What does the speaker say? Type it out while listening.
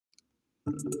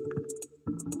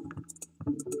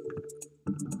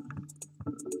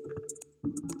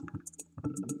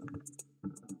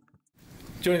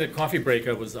During the coffee break,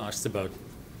 I was asked about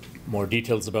more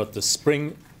details about the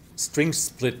string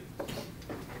split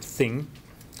thing,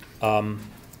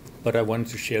 but I wanted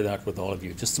to share that with all of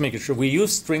you, just to make it sure. We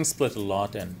use string split a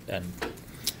lot, and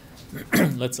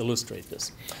let's illustrate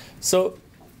this. So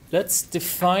let's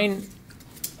define,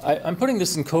 I'm putting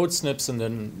this in code snips and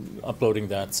then uploading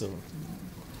that, so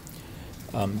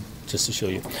just to show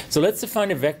you. So let's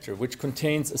define a vector which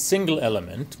contains a single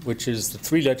element, which is the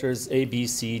three letters A, B,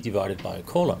 C divided by a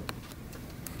colon.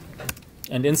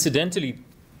 And incidentally,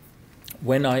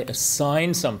 when I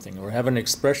assign something or have an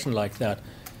expression like that,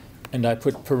 and I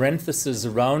put parentheses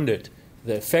around it,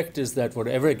 the effect is that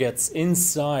whatever gets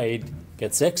inside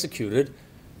gets executed,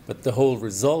 but the whole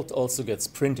result also gets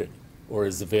printed or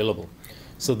is available.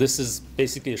 So this is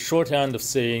basically a shorthand of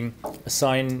saying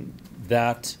assign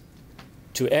that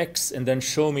to X and then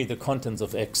show me the contents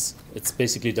of X. It's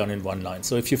basically done in one line.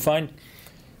 So if you find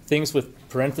things with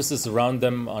parentheses around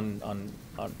them on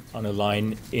a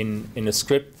line in a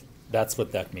script, that's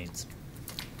what that means.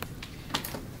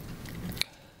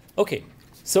 Okay,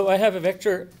 so I have a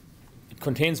vector. It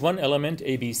contains one element,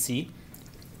 A, B, C.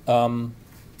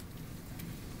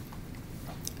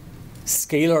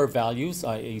 Scalar values,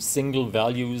 i.e. single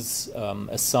values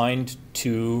assigned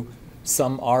to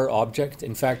some R object,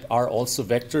 in fact, are also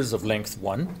vectors of length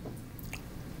 1.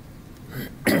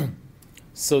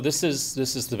 So this is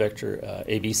the vector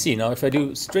ABC. Now, if I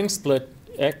do string split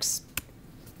X,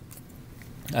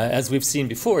 as we've seen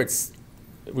before,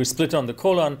 we split on the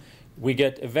colon, we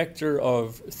get a vector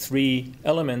of 3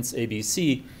 elements,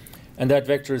 ABC, and that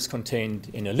vector is contained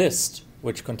in a list,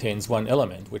 which contains one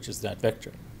element, which is that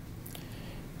vector.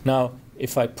 Now,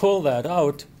 if I pull that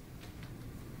out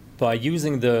by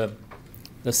using the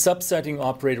subsetting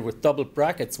operator with double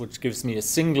brackets, which gives me a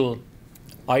single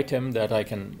item that I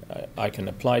can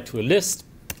apply to a list,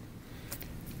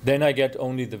 then I get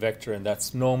only the vector, and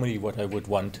that's normally what I would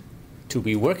want to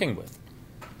be working with.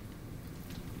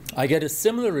 I get a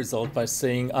similar result by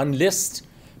saying unlist,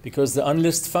 because the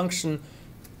unlist function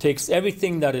takes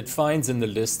everything that it finds in the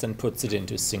list and puts it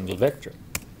into a single vector.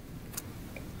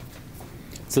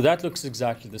 So that looks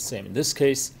exactly the same. In this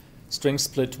case, string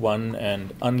split 1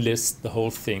 and unlist, the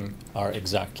whole thing, are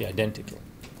exactly identical.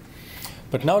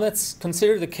 But now let's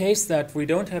consider the case that we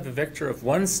don't have a vector of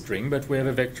 1 string, but we have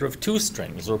a vector of 2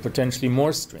 strings, or potentially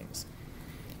more strings.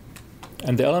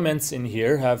 And the elements in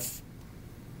here have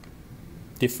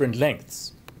different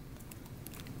lengths.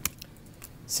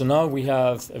 So now we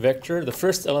have a vector. The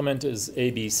first element is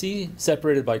ABC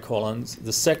separated by colons.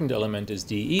 The second element is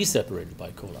DE separated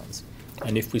by colons.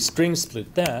 And if we string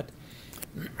split that,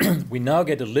 we now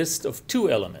get a list of 2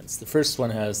 elements. The first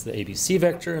one has the ABC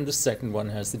vector, and the second one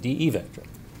has the DE vector.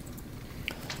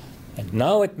 And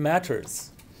now it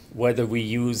matters whether we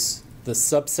use the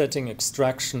subsetting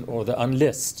extraction or the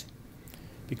unlist,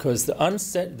 because the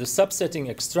subsetting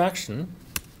extraction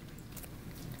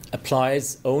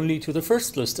applies only to the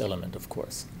first list element, of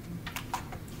course.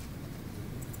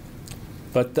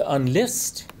 But the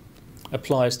unlist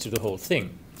applies to the whole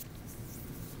thing.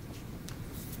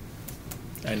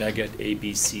 And I get A,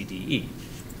 B, C, D, E.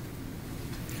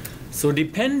 So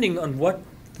depending on what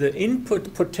the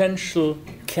input potential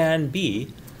can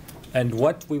be and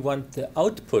what we want the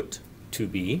output to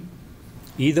be,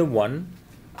 either one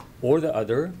or the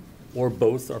other or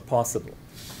both are possible.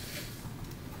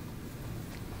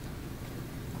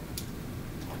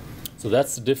 So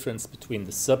that's the difference between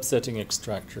the subsetting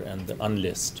extractor and the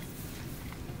unlist.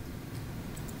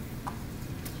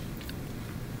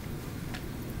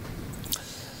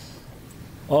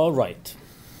 All right.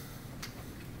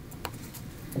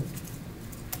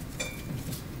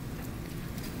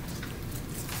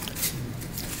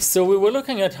 So we were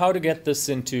looking at how to get this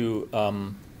into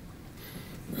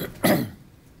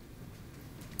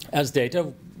as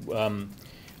data.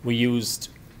 We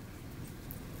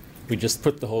just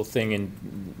put the whole thing in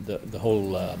the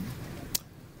whole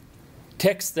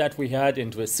text that we had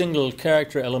into a single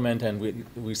character element, and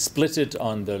we split it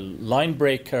on the line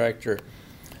break character.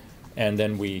 And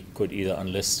then we could either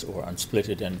unlist or unsplit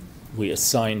it, and we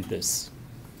assigned this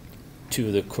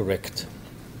to the correct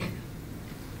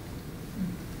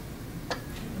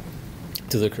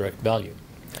value.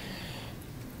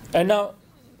 And now,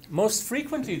 most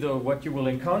frequently, though, what you will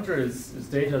encounter is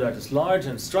data that is large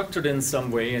and structured in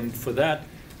some way, and for that,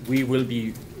 we would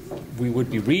be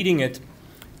reading it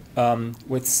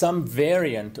with some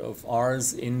variant of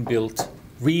R's inbuilt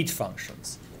read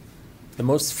functions. The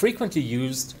most frequently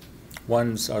used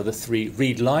ones are the 3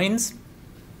 read lines,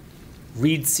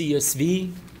 read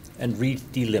CSV, and read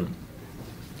dlim.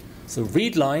 So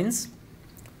read lines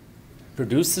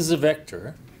produces a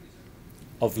vector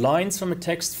of lines from a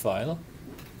text file,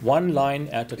 one line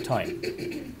at a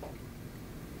time.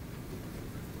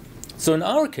 So in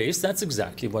our case, that's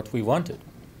exactly what we wanted.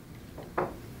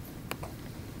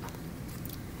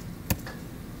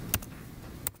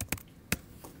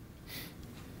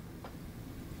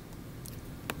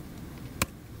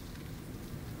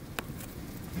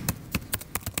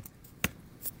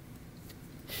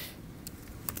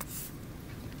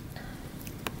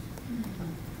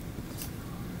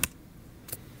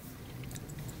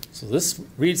 So this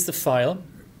reads the file.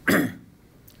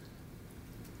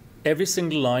 Every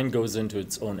single line goes into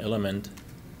its own element,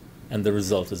 and the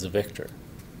result is a vector.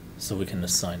 So we can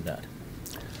assign that.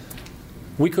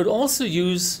 We could also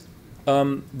use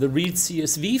the read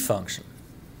CSV function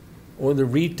or the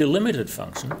read delimited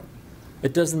function.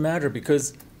 It doesn't matter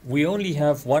because we only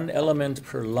have one element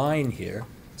per line here.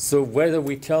 So whether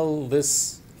we consider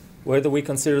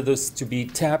this to be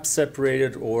tab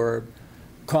separated or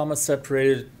comma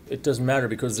separated, it doesn't matter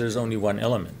because there's only one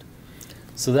element.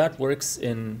 So that works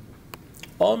in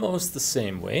almost the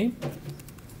same way.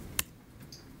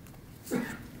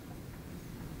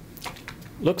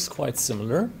 Looks quite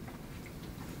similar,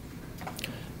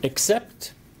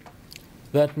 except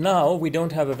that now we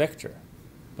don't have a vector,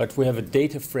 but we have a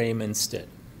data frame instead.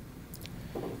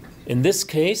 In this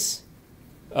case,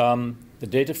 the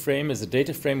data frame is a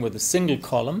data frame with a single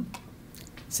column.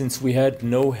 Since we had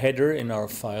no header in our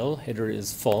file, header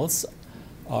is false,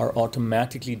 our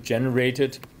automatically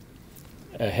generated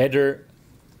header,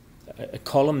 a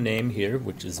column name here,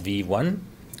 which is V1.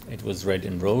 It was read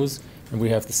in rows, and we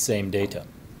have the same data.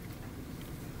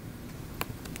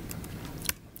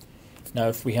 Now,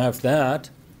 if we have that,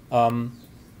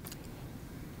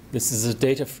 this is a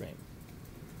data frame.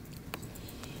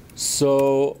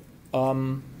 So,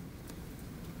 how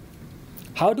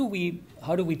do we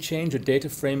change a data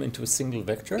frame into a single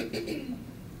vector?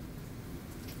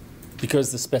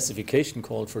 Because the specification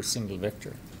called for a single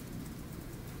vector.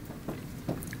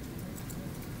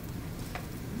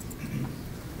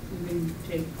 You can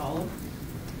take column.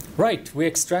 Right, we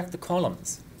extract the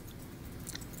columns.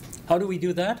 How do we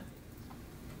do that?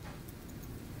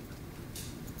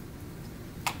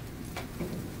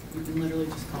 You can literally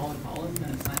just call a column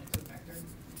and assign it to a vector.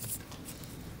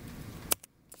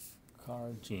 Car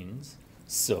genes.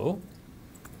 So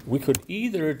we could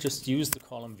either just use the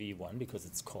column V1 because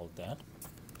it's called that,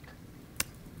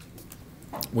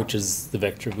 which is the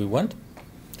vector we want,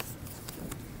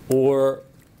 or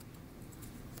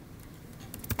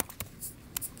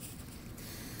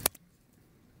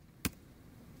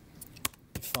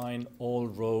define all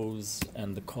rows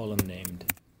and the column named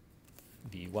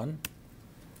V1,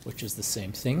 which is the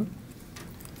same thing.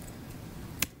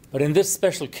 But in this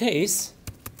special case,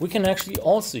 we can actually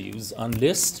also use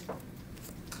unlist,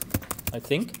 I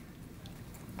think.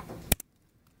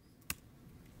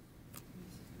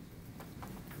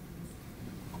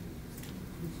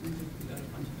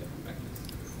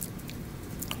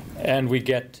 And we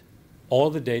get all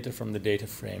the data from the data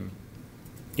frame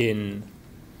in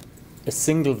a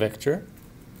single vector.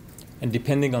 And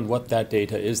depending on what that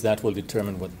data is, that will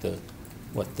determine what the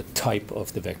type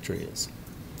of the vector is.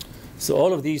 So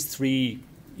all of these three,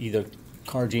 either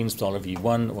car genes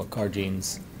 $v1 or car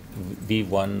genes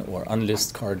v1 or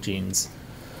unlist car genes,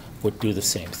 would do the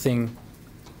same thing.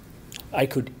 I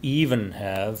could even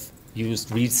have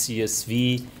used read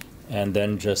CSV and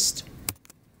then just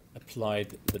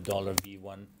applied the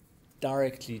 $v1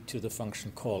 directly to the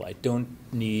function call. I don't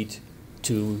need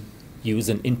to use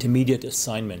an intermediate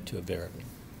assignment to a variable.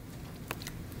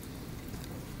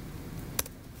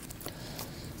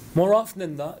 More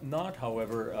often than not,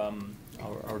 however,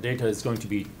 our data is going to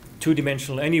be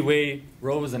two-dimensional anyway,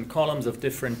 rows and columns of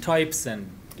different types, and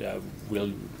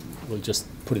we'll just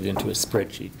put it into a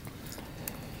spreadsheet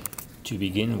to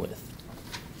begin with.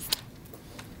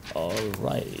 All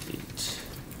right.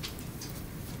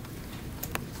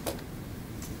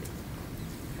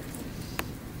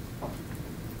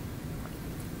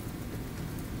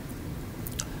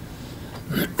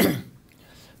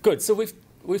 Good. So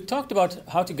we've talked about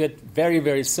how to get very,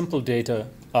 very simple data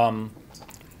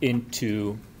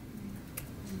into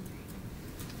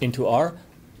R.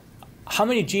 How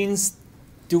many genes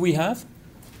do we have?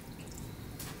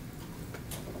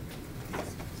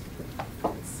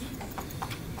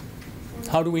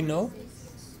 How do we know?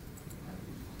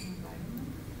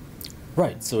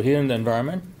 Right. So here in the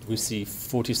environment, we see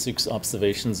 46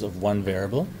 observations of one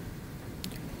variable.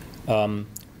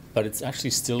 But it's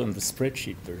actually still in the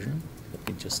spreadsheet version. Let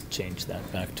me just change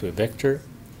that back to a vector.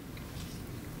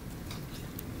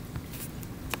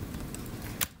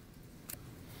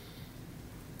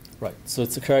 Right, so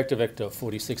it's a character vector of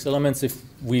 46 elements. If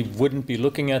we wouldn't be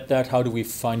looking at that, how do we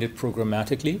find it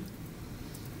programmatically?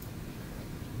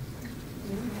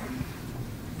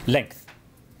 Length.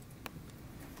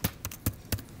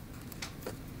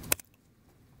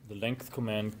 The length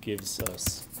command gives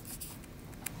us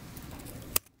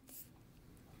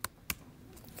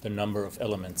the number of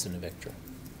elements in a vector.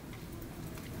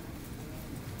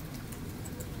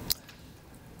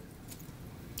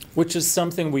 Which is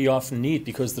something we often need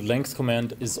because the length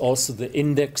command is also the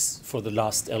index for the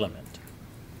last element.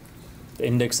 The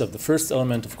index of the first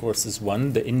element, of course, is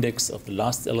 1. The index of the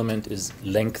last element is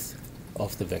length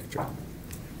of the vector.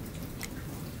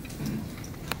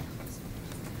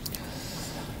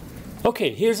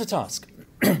 Okay, here's a task.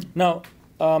 Now,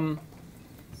 on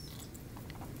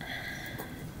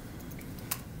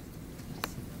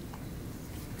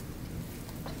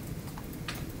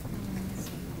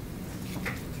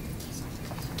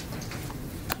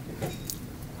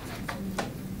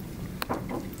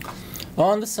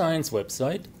the science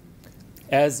website,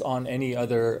 as on any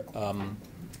other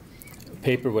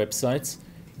paper websites,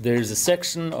 there's a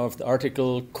section of the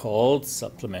article called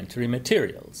Supplementary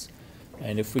Materials.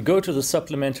 And if we go to the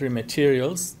supplementary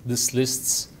materials, this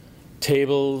lists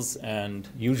tables and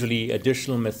usually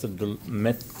additional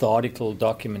methodological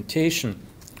documentation,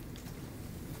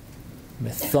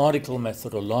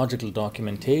 methodological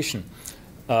documentation,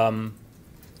 and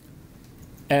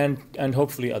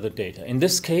hopefully other data. In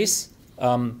this case,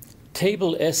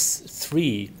 Table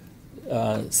S3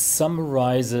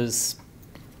 summarizes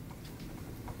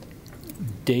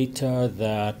data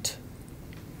that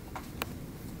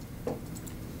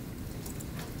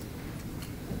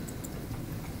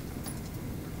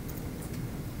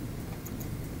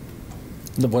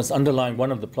was underlying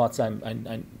one of the plots. I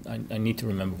need to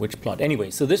remember which plot. Anyway,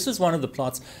 so this is one of the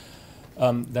plots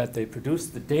that they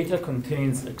produced. The data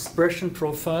contains expression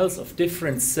profiles of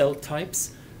different cell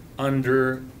types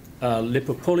under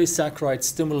lipopolysaccharide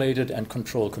stimulated and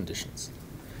control conditions.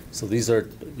 So these are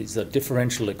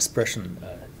differential expression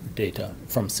data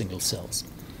from single cells.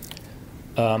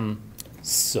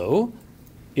 So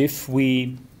if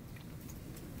we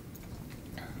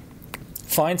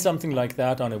find something like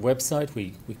that on a website,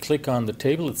 we click on the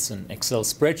table. It's an Excel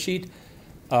spreadsheet.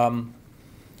 We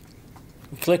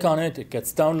click on it. It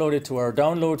gets downloaded to our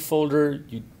download folder.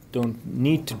 You don't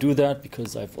need to do that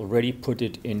because I've already put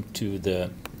it into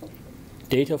the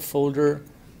data folder,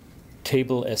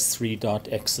 table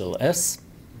s3.xls.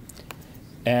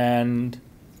 And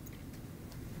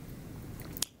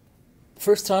the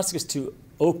first task is to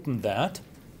open that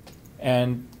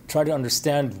and try to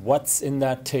understand what's in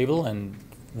that table and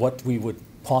what we would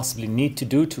possibly need to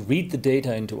do to read the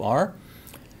data into R.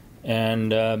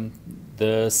 And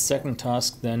the second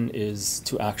task then is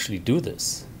to actually do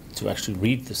this, to actually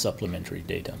read the supplementary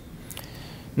data.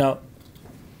 Now,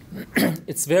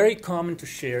 it's very common to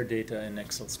share data in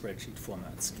Excel spreadsheet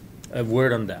formats. A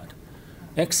word on that.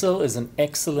 Excel is an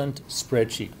excellent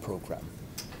spreadsheet program.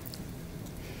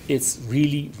 It's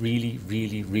really, really,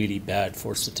 really, really bad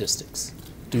for statistics.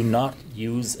 Do not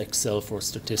use Excel for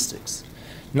statistics.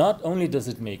 Not only does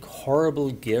it make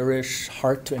horrible, garish,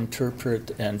 hard to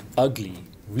interpret, and ugly,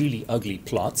 really ugly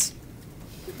plots,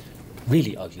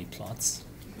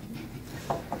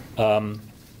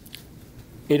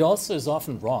 it also is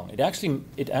often wrong. It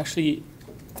actually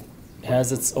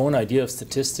has its own idea of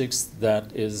statistics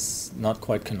that is not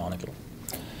quite canonical.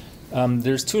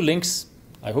 There's 2 links.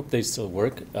 I hope they still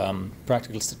work.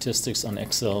 Practical Statistics on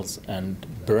Excels and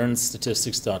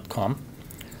burnstatistics.com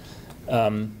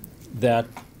that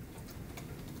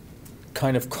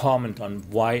kind of comment on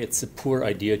why it's a poor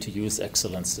idea to use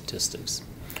Excel and statistics.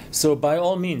 So by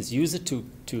all means, use it to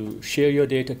share your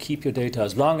data, keep your data.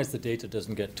 As long as the data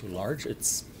doesn't get too large,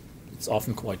 it's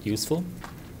often quite useful.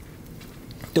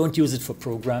 Don't use it for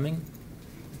programming.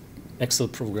 Excel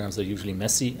programs are usually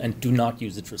messy, and do not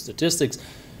use it for statistics.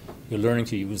 You're learning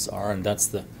to use R, and that's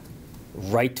the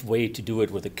right way to do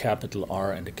it with a capital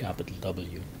R and a capital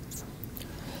W.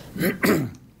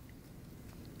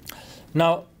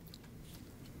 Now,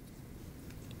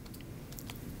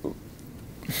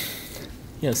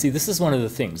 see, this is one of the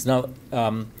things. Now,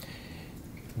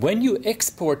 when you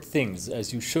export things,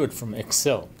 as you should from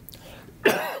Excel,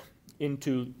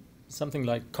 into something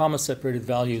like comma-separated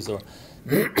values or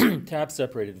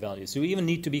tab-separated values, you even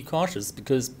need to be cautious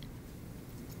because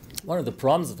one of the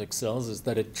problems of Excel is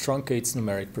that it truncates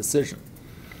numeric precision.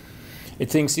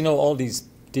 It thinks, all these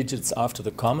digits after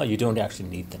the comma, you don't actually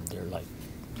need them. They're like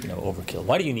overkill.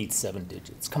 Why do you need 7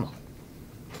 digits? Come on.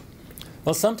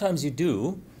 Well, sometimes you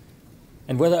do.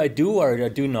 And whether I do or I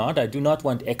do not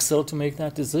want Excel to make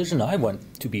that decision. I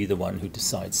want to be the one who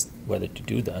decides whether to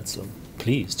do that. So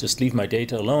please, just leave my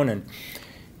data alone. And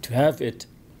to have it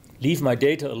leave my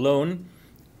data alone,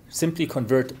 simply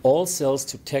convert all cells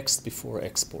to text before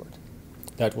export.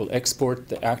 That will export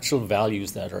the actual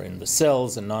values that are in the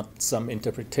cells and not some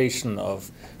interpretation of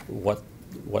what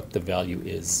the value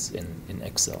is in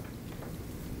Excel.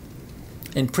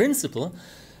 In principle,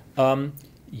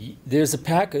 there's a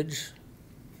package,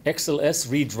 XLS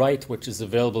read write, which is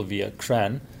available via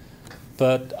CRAN,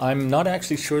 but I'm not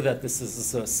actually sure that this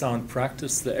is a sound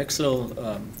practice.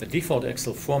 The default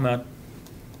Excel format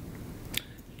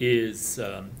is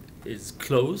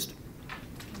closed.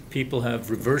 People have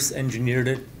reverse engineered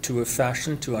it to a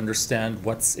fashion to understand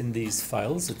what's in these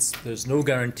files. There's no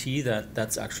guarantee that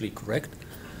that's actually correct.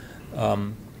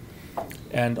 And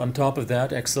on top of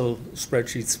that, Excel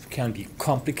spreadsheets can be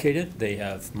complicated. They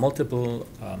have multiple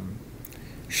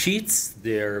sheets.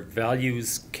 Their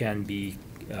values can be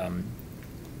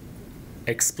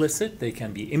explicit. They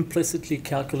can be implicitly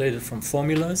calculated from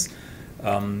formulas.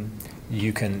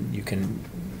 You can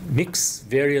mix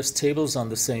various tables on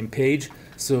the same page.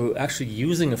 So actually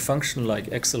using a function like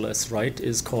XLS write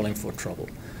is calling for trouble.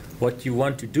 What you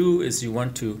want to do is you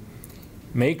want to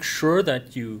make sure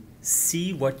that you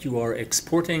see what you are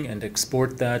exporting and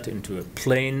export that into a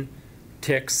plain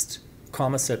text,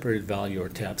 comma-separated value or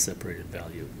tab-separated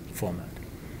value format.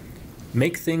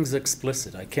 Make things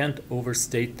explicit. I can't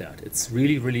overstate that. It's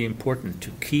really, really important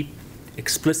to keep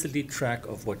explicitly track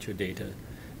of what your data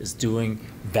is doing,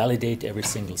 validate every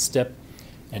single step,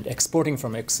 and exporting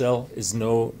from Excel is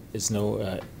no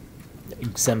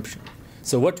exemption.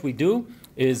 So what we do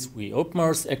is we open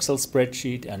our Excel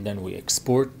spreadsheet and then we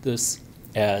export this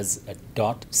as a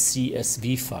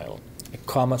 .csv file, a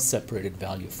comma-separated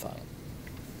value file.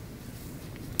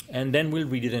 And then we'll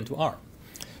read it into R.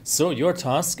 So your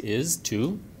task is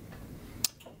to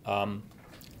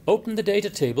open the data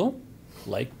table,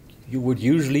 like you would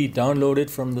usually download it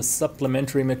from the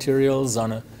supplementary materials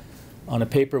on a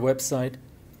paper website,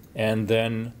 and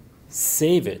then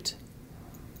save it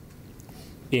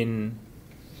in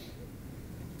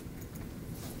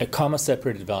a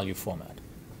comma-separated value format.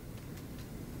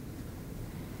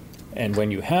 And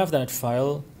when you have that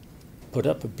file, put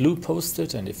up a blue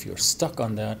post-it, and if you're stuck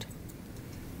on that,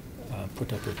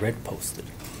 put up a red post-it.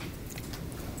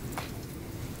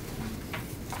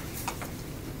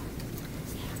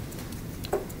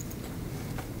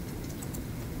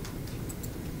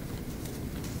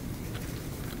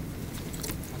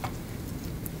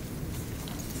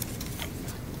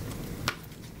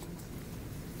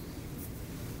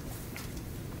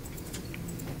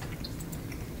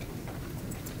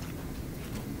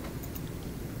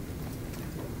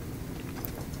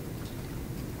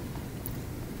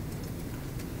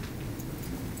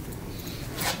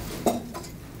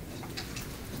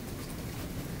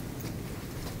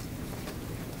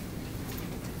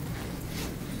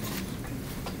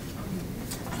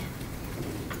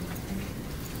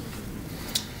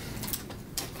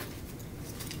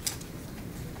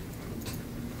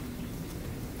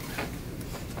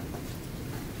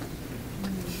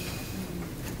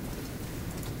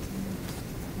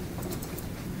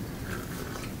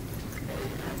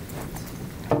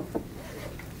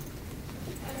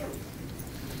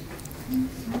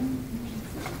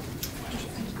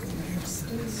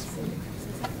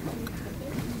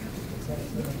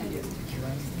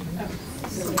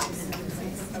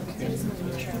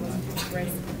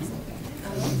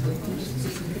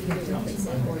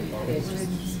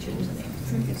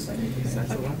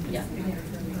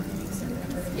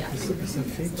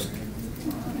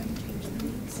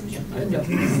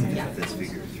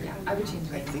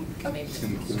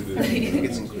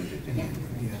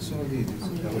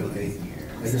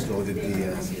 I just loaded the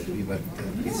CSV, but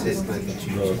it says that you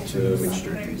change to which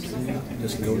directories.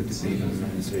 Just load the CSV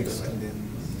and then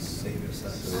save it as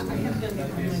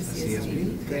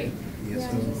CSV. Great. Yes,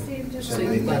 So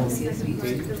you've got CSV, you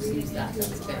can just use that,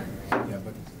 that's fair. Yeah,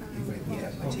 but if I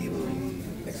have a table,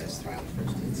 XS3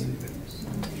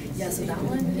 first. Yeah, so that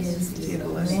one is the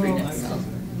main Excel.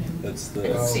 That's the.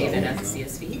 And save it as a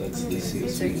CSV. That's the CSV.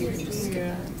 So you can just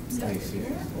skip stuff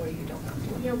here, or you don't have to.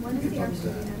 Yeah, one of the options we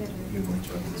added. You're going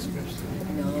to run the scripts.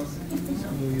 No.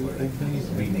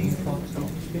 Rename?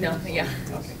 No, yeah.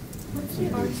 Okay. What's the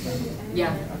option?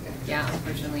 Yeah, yeah,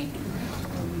 unfortunately.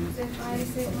 If I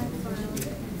save my file.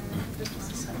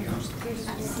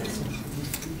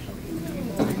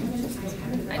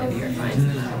 I know you're fine.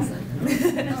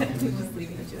 Just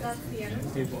leaving it to us. That's the end.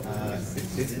 Here.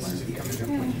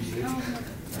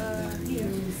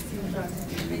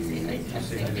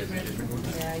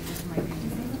 Yeah, I just might be.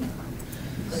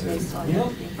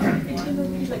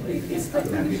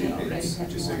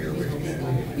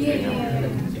 Yeah.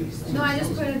 No, I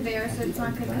just put it there, so it's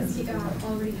not because he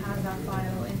already has that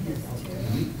file in his too.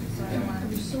 So I don't want to.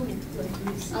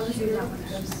 I'll just use that one.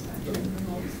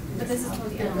 But this is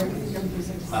totally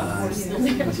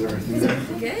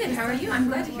Good. How are you? I'm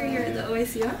glad to hear you're at the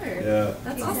OACR. Yeah.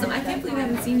 That's awesome. I can't believe I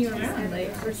haven't seen you around.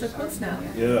 Like, we're so close now.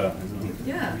 Yeah.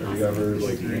 Yeah. Have you ever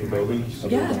like green buildings?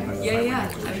 Yeah.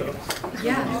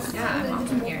 I'm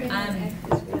often here.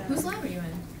 Whose lab are you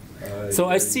in? So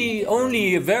I see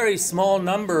only a very small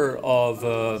number of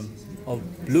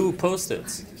blue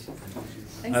post-its.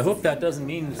 I hope that doesn't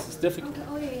mean it's difficult.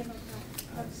 Oh, yeah.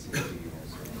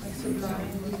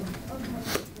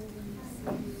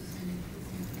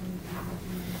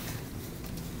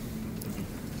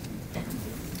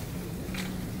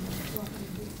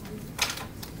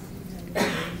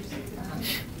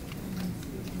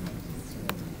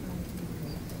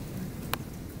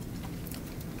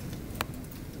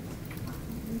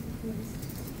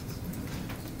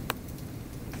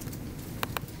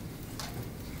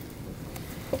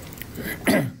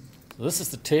 So this is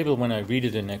the table when I read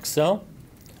it in Excel.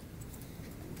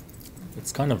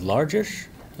 It's kind of largish,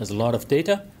 has a lot of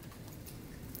data,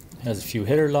 has a few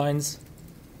header lines,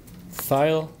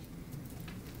 file,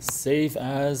 save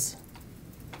as,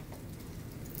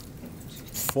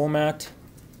 format,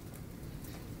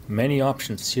 many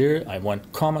options here. I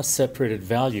want comma separated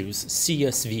values,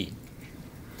 CSV.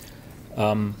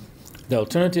 The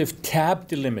alternative, tab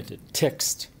delimited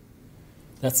text.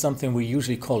 That's something we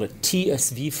usually call a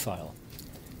TSV file.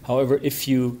 However, if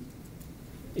you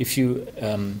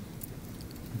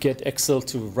get Excel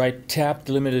to write tab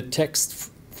delimited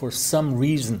text for some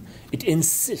reason, it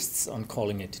insists on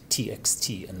calling it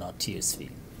TXT and not TSV.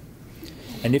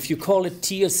 And if you call it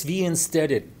TSV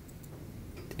instead, it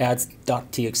adds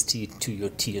 .txt to your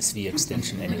TSV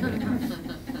extension anyway.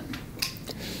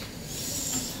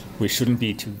 We shouldn't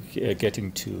be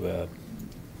getting too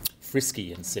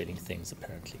frisky in saving things,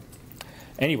 apparently.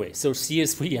 Anyway, so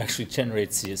CSV actually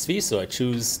generates CSV, so I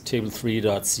choose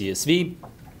table3.csv.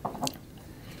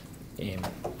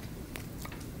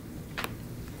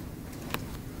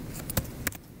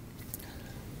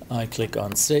 I click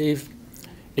on Save.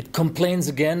 It complains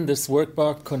again, this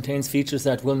workbook contains features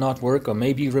that will not work or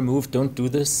may be removed. Don't do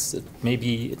this. It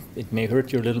may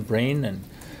hurt your little brain. And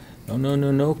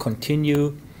no,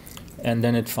 continue. And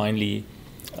then it finally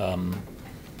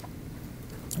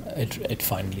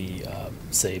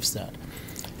saves that.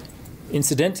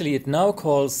 Incidentally, it now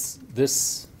calls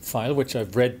this file, which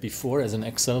I've read before, as an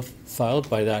Excel file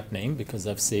by that name because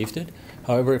I've saved it.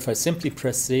 However, if I simply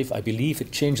press Save, I believe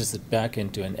it changes it back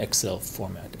into an Excel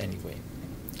format anyway.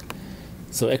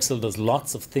 So Excel does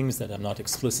lots of things that I'm not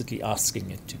explicitly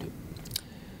asking it to do.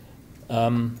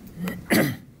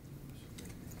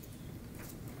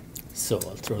 So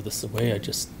I'll throw this away. I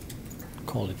just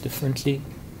call it differently.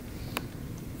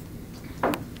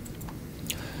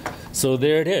 So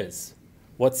there it is.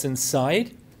 What's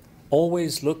inside?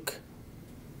 Always look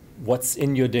what's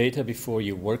in your data before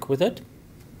you work with it.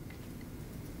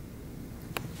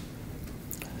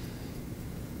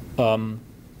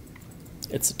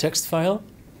 It's a text file.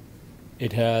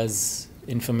 It has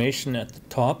information at the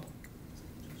top.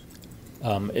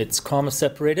 It's comma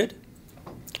separated.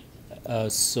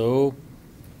 So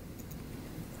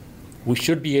we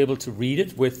should be able to read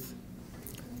it with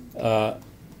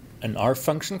an R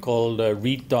function called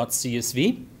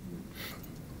read.csv.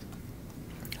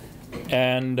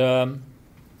 And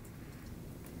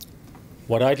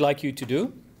what I'd like you to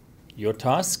do, your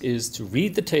task is to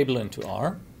read the table into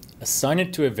R, assign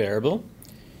it to a variable,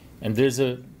 and there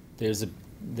are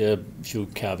a few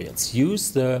caveats.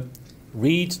 Use the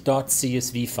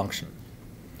read.csv function.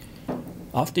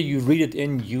 After you read it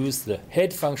in, use the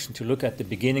head function to look at the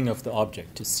beginning of the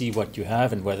object to see what you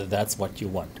have and whether that's what you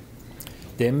want.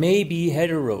 There may be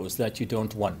header rows that you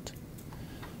don't want.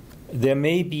 There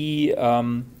may be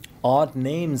odd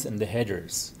names in the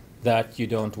headers that you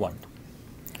don't want.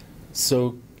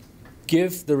 So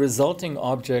give the resulting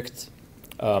object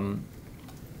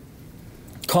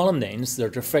column names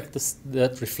that reflect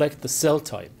the cell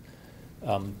type,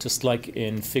 just like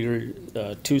in figure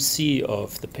 2C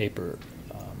of the paper.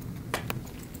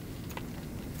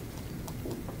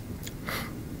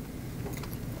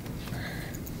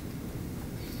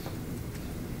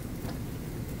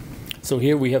 So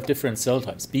here we have different cell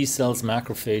types: B cells,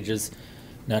 macrophages.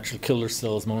 natural killer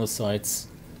cells, monocytes.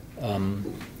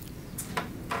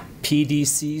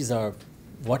 PDCs are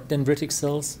what dendritic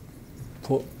cells?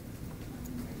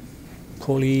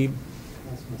 Poly.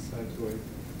 Plasmacytoid.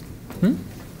 Hmm?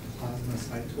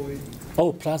 Plasmacytoid.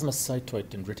 Oh, plasmacytoid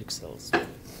dendritic cells.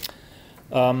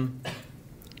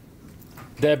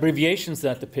 The abbreviations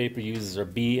that the paper uses are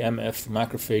B, MF for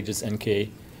macrophages, NK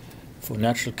for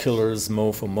natural killers,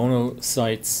 MO for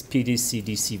monocytes, PDC,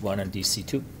 DC1, and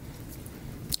DC2.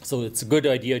 So it's a good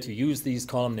idea to use these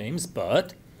column names,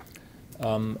 but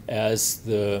as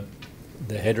the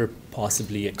header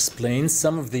possibly explains,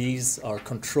 some of these are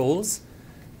controls,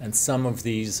 and some of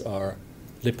these are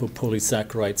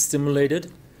lipopolysaccharide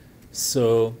stimulated.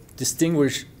 So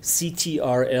distinguish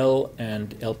CTRL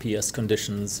and LPS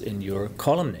conditions in your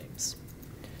column names.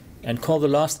 And call the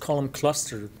last column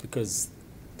cluster because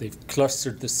they've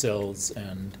clustered the cells,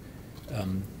 and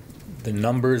the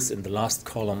numbers in the last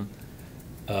column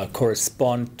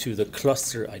correspond to the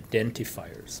cluster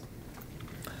identifiers.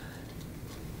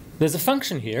 There's a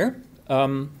function here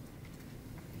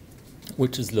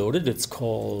which is loaded. It's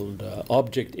called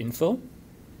object info,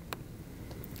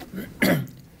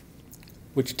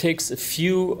 which takes a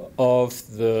few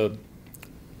of the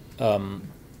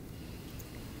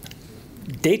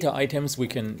data items we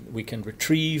can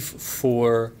retrieve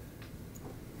for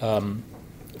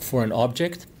an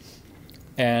object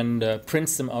and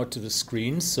prints them out to the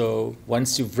screen. So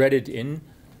once you've read it in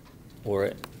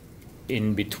or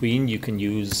in between, you can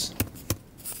use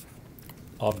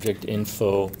object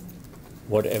info,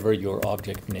 whatever your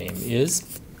object name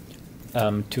is,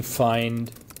 to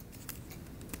find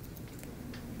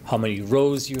how many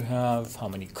rows you have, how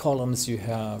many columns you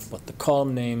have, what the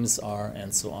column names are,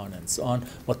 and so on and so on,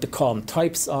 what the column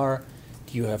types are.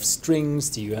 Do you have strings?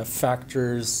 Do you have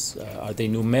factors? Are they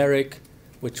numeric?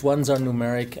 Which ones are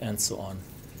numeric? And so on,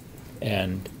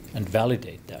 and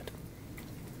validate that.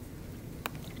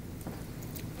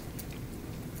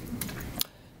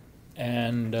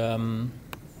 And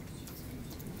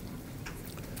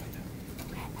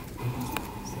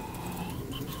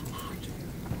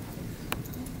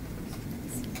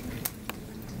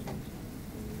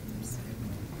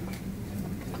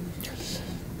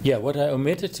yeah, what I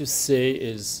omitted to say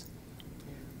is,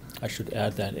 I should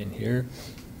add that in here.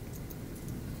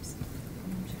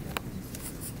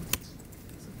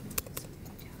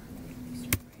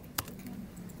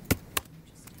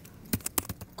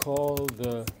 Call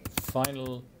the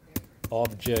final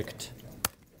object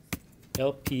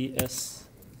LPS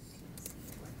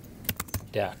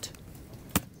dat.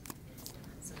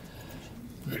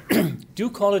 Do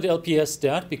call it LPS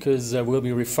dat because we'll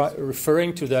be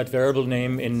referring to that variable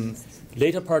name in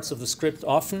later parts of the script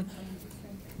often.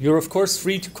 You're of course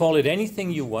free to call it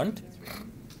anything you want,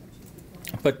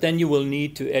 but then you will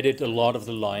need to edit a lot of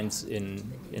the lines in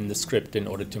the script in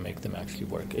order to make them actually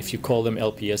work. If you call them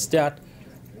LPS dat,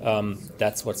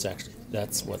 that's what's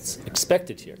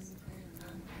expected here,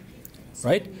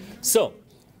 right? So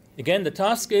again, the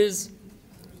task is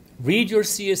read your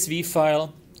CSV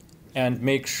file and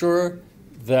make sure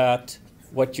that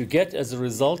what you get as a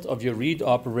result of your read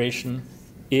operation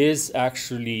is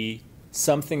actually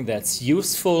something that's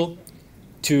useful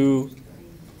to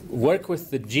work with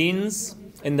the genes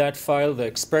in that file, the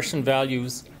expression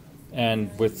values, and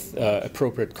with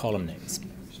appropriate column names.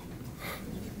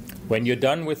 When you're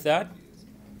done with that,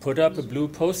 put up a blue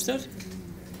post-it.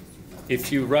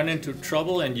 If you run into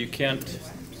trouble and you can't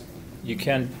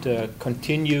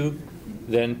continue,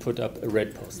 then put up a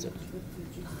red post-it.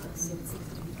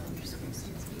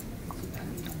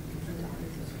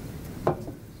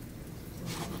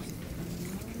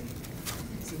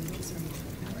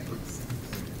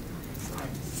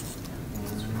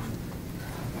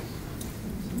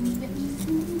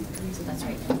 So that's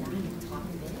right. And that top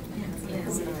bit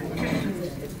is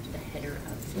the header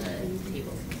of the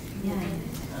table. Yeah.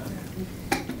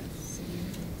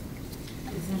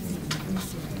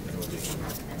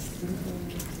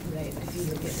 Right. If you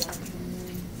look at that,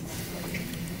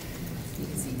 you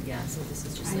can see. Yeah. So this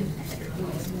is just like the header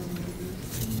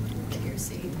that you're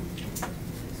seeing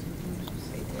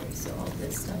right there. So all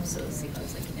this stuff. So see how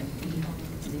it's like empty.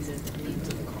 These are the names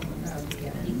of the columns.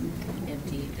 Yeah.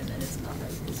 Empty, and then it's not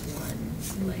like this one,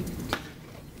 like.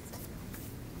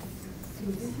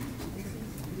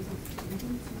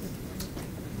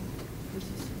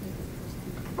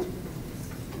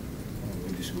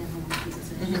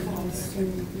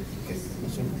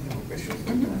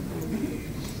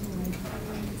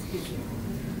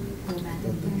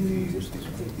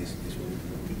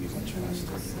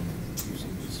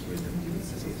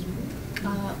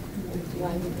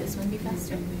 Why would this one be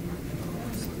faster?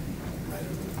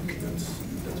 that's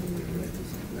what we do.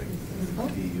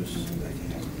 Like we use like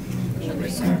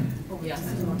Yeah.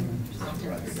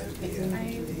 rather than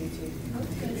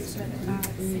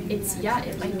It's, yeah,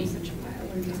 it might be.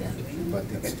 Yeah. but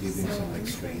it's giving some like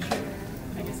strange.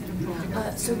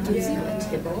 So it gives you a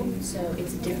tibble, so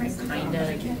it's a different kind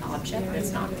of object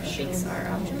that's not a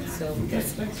Pixar object. So,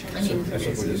 I mean,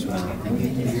 So for this one,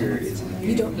 here it's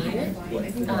you don't need it.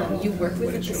 You work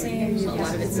with it the same, a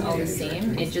lot of it's all the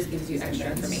same. It just gives you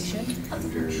extra information.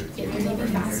 It may be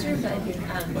faster, but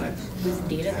with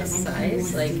data this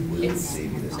size, like it's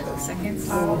milliseconds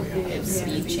of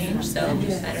speed change. So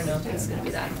I don't know if it's going to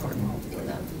be that important for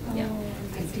them. Yeah.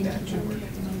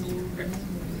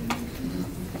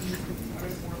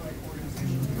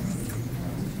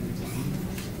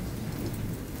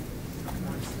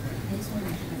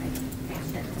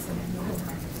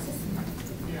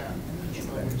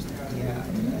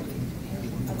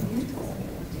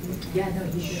 Yeah, no,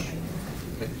 you should.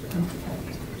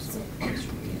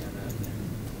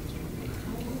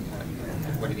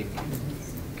 What did he think?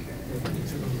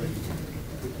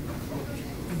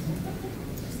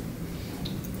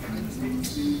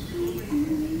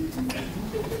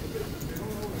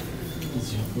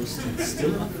 Is your host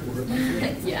still up for it?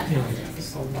 Yeah.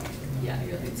 Yeah,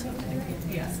 you're right.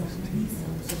 Yeah.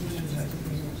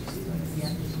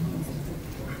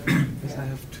 Because I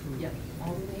have two. Yep.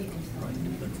 All the way into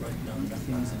Right, but right now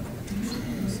nothing's in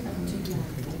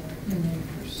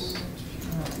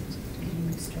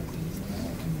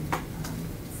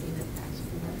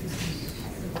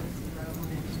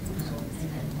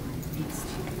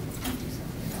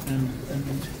and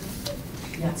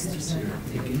that's just the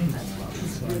beginning of it,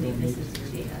 so I don't need it.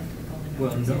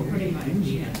 Well, no, you need it. You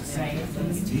need it. That's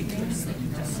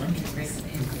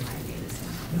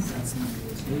not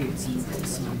okay, it's not the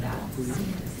same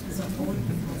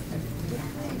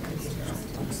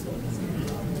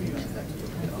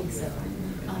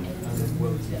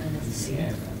well,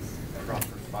 Yeah. Proper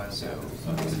file. So,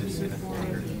 is it in a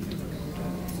folder?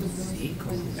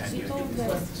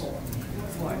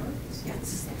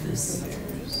 this.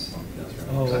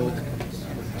 Oh,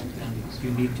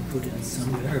 you need to put in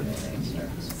some variable.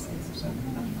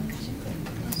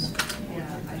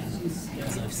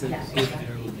 As I've said, a good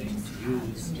variable name to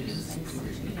use is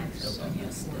capital letters.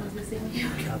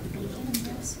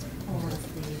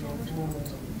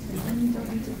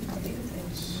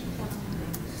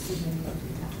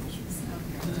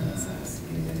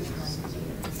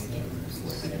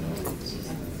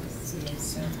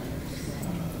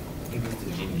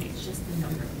 It's just the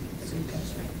number. So it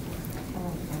goes right.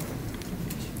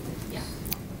 Yeah.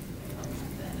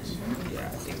 Yeah, I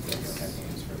think that's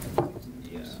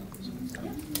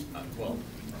well,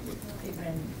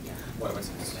 what am I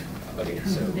supposed to say? Okay,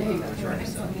 so There you go. what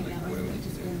do we need to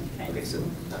do? Okay, so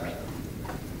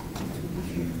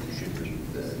you should read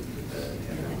the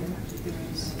header.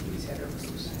 These header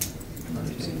rows. I'm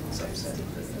using the subset of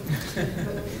the.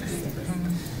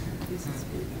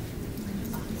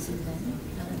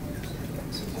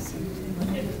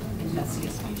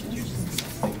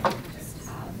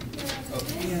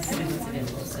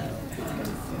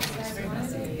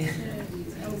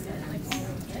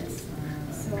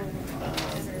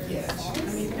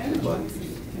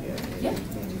 Yeah.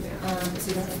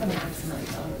 So that's the maximum.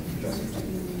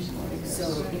 So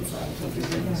it's like if you're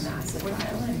reading a massive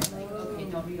file and you're like, okay,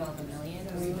 don't read all the million,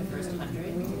 read the first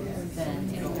 100, then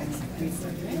it'll only read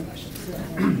 100. So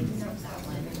that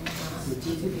one.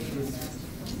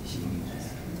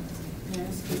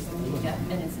 Yeah,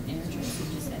 and it's an integer, so you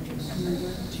just enter the number.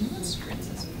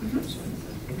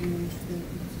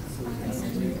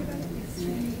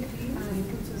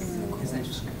 Is that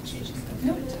just going to change the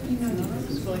No.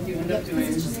 So like you end up doing.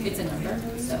 It's a number,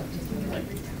 so.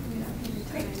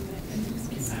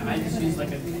 I just use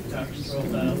like a dot control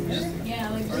file. Yeah,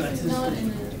 like Or that's just not in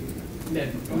a. Yeah,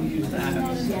 don't use that.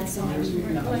 Yeah, so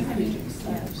No.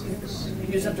 You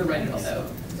just have to write it all out.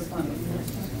 The fun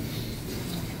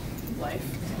of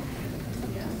life.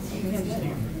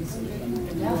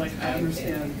 Like I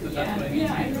understand that that's what I need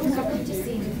to do.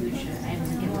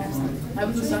 I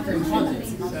was a sucker in college,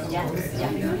 so. Yeah,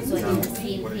 so like in the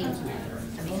same page.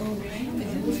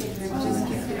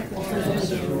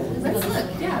 Let's look,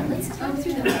 yeah, let's talk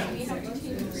through them.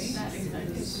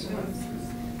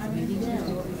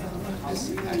 This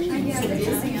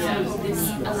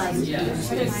allows you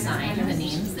to assign the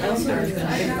names that are going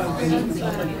to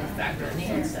Factor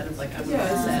instead of like I would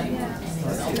have said.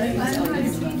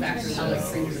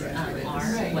 are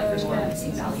what your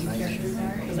missing value characters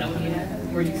are. Because that would be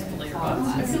where you split your box.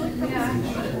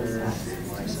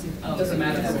 Doesn't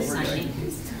matter what we're doing.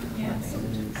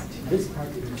 this part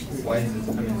is Why is it,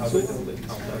 I mean, how do I hold it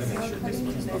count out and make sure this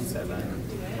one's not 7? I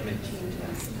mean,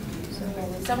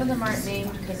 Some of them aren't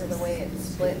named because of the way it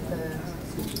split the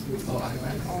all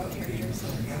characters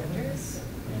and filters.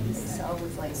 So it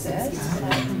was like this.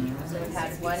 So it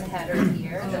had one header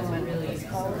here that went to these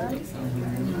columns.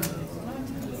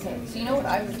 Okay, so you know what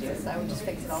I would do is I would just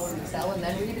fix it all in Excel and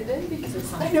then read it in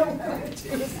because I know how to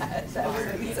do that. That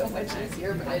would be so much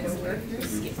easier, but I don't work through.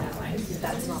 Skip that line.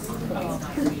 That's not fun.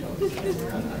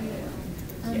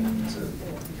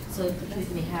 So if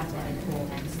they have that in whole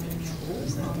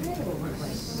or work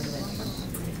like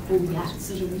oh yeah,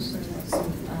 so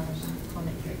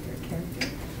comment character.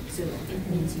 So it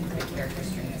means you put a character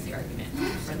string as the argument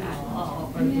for that.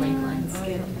 Or blank lines,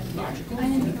 logical, so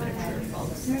you put a true or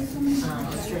false. True,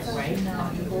 right?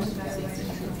 Logical, so it's a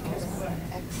true or false.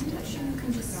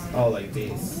 oh, like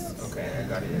this. Okay, I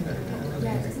got it.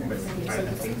 But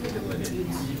I think we deleted.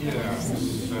 Yeah,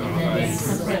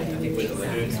 so I think we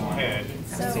deleted head,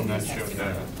 so that showed the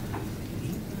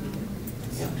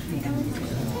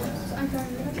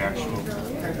actual.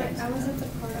 Perfect. I was at the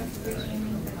part of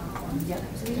renaming the column. Yeah.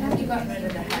 Have you gotten rid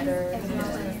of the header?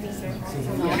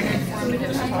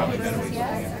 Non-informative topics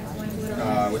yet?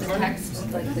 Which The one?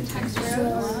 text, like the text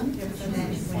row?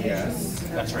 Yes.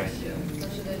 That's right.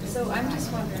 So I'm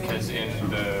just wondering. Because in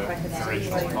the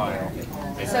original file,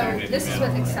 they So put it in this the is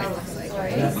what middle. Excel looks like,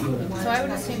 right? So I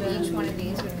would assume each one of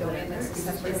these would go in as a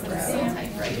separate row,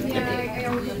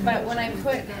 right? But when I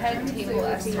put head table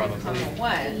S3, comma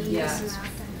 1,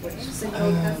 so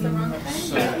that's the wrong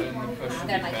So thing? then the question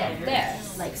Then I get becomes,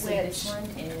 this, Like, so this one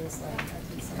is like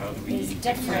how do we is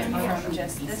different from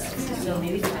just this. so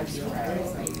maybe the ideal is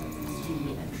like the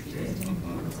entry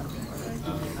something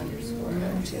or like underscore. And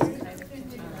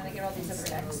then I get all these other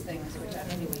X things, which I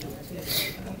don't even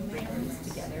Bring these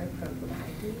together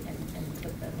programmatically and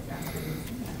put them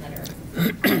that are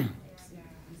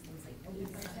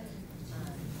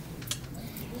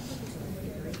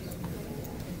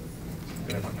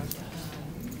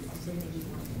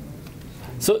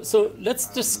So let's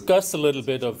discuss a little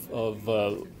bit of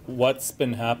what's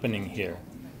been happening here.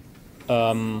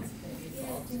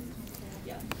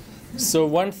 So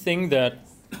one thing that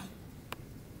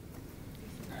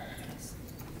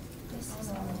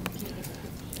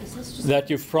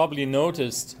you've probably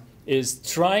noticed is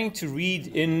trying to read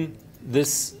in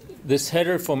this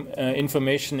header from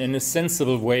information in a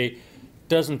sensible way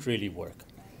doesn't really work.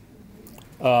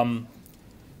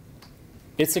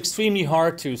 It's extremely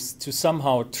hard to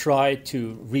somehow try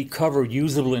to recover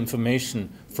usable information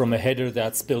from a header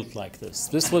that's built like this.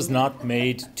 This was not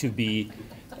made to be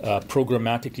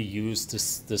programmatically used.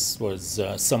 This was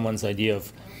someone's idea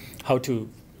of how to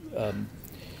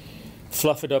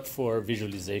fluff it up for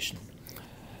visualization.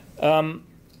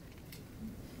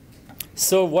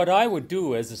 So what I would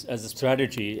do as a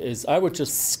strategy is I would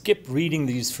just skip reading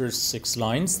these first 6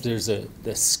 lines. There's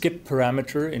the skip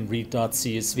parameter in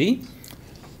read.csv.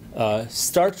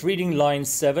 Start reading line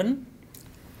 7.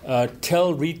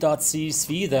 Tell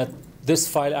read.csv that this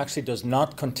file actually does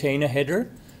not contain a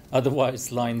header.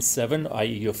 Otherwise, line 7, i.e.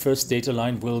 your first data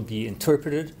line, will be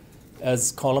interpreted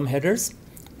as column headers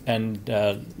and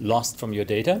lost from your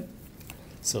data.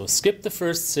 So skip the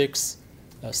first 6.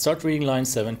 Start reading line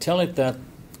 7. Tell it that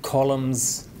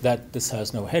columns, that this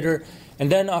has no header.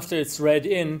 And then after it's read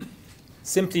in,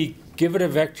 simply give it a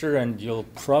vector, and you'll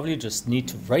probably just need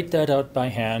to write that out by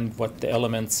hand, what the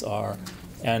elements are,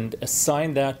 and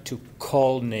assign that to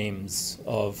call names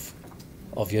of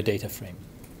your data frame.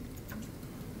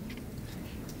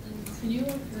 Can you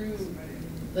go through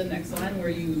the next line where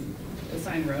you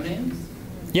assign row names?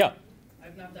 Yeah.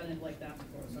 I've not done it like that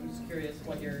before, so I'm just curious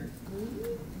what you're...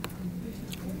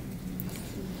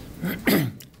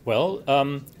 Well,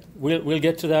 we'll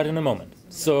get to that in a moment.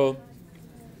 So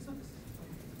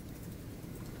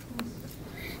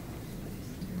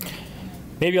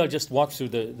maybe I'll just walk through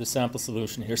the sample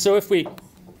solution here. So if we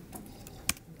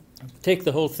take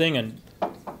the whole thing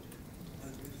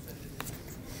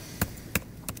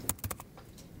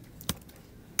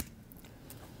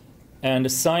and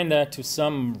assign that to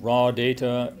some raw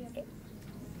data,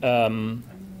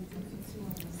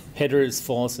 header is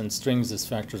false and strings as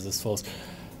factors is false.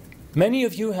 Many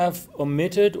of you have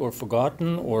omitted or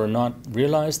forgotten or not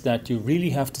realized that you really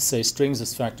have to say strings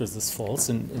as factors is false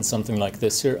in something like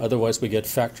this here. Otherwise, we get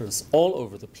factors all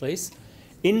over the place.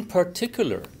 In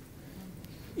particular,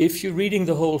 if you're reading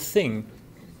the whole thing,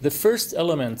 the first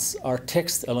elements are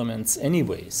text elements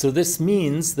anyway. So this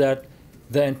means that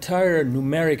the entire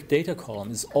numeric data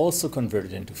column is also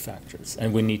converted into factors,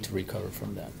 and we need to recover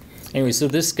from that. Anyway, so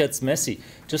this gets messy.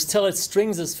 Just tell it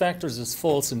strings as factors is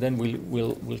false, and then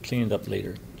we'll clean it up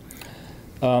later.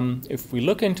 If we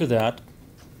look into that,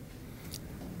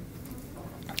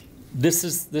 this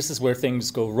is where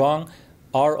things go wrong.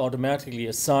 R automatically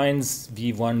assigns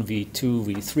V1, V2,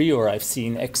 V3, or I've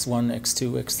seen X1,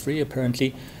 X2, X3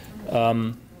 apparently.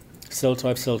 Cell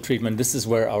type, cell treatment, this is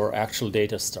where our actual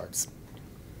data starts.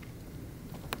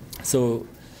 So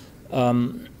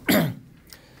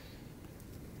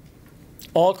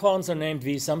all columns are named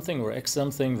V something or X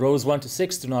something. Rows 1 to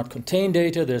 6 do not contain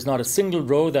data. There's not a single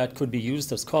row that could be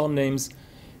used as column names.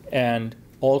 And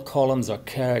all columns are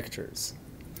characters.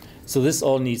 So this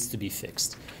all needs to be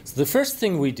fixed. So the first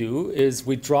thing we do is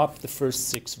we drop the first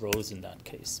 6 rows in that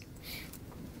case.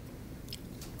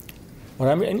 What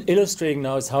I'm illustrating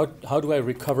now is how do I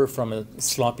recover from a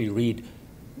sloppy read.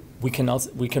 We can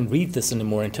read this in a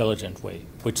more intelligent way,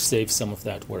 which saves some of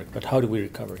that work. But how do we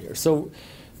recover here? So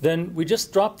then we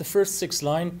just drop the first 6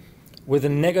 line with a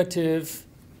negative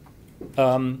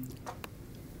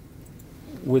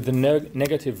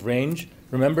negative range.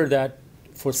 Remember that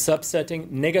for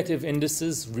subsetting, negative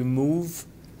indices remove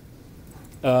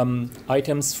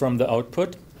items from the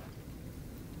output.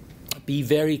 Be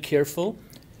very careful.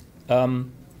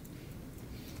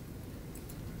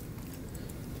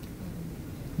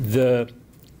 The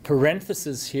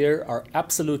parentheses here are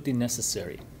absolutely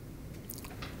necessary.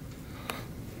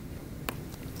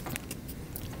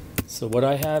 So what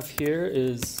I have here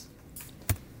is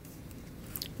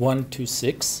 1 to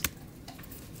 6,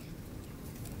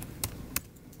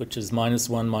 which is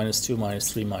 -1, -2,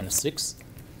 -3, -6.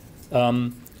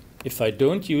 If I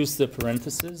don't use the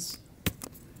parentheses,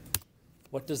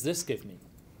 what does this give me?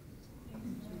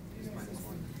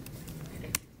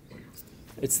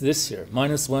 It's this here,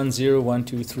 -1, 0, 1,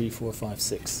 2, 3, 4, 5,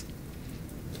 6.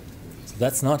 So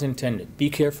that's not intended.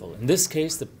 Be careful. In this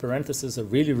case, the parentheses are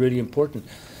really, really important.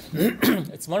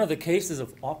 It's one of the cases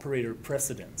of operator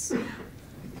precedence.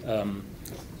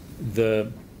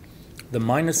 The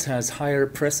minus has higher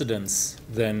precedence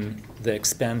than the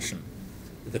expansion,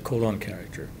 the colon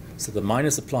character. So the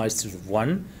minus applies to the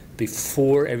 1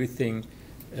 before everything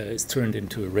is turned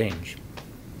into a range.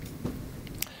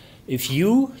 If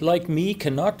you, like me,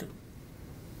 cannot,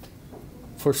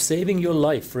 for saving your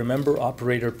life, remember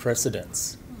operator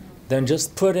precedence, then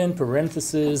just put in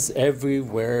parentheses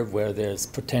everywhere where there's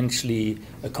potentially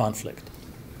a conflict.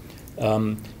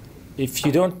 If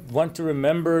you don't want to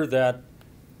remember that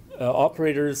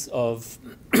operators of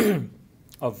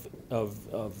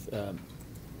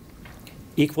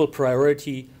equal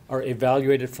priority are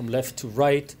evaluated from left to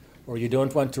right, or you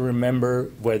don't want to remember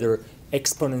whether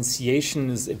exponentiation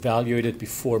is evaluated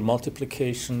before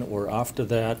multiplication or after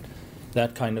that,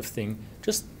 that kind of thing,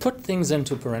 just put things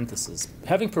into parentheses.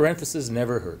 Having parentheses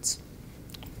never hurts,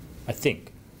 I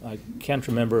think. I can't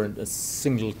remember a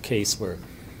single case where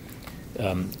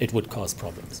it would cause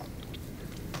problems.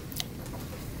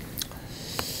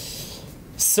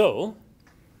 So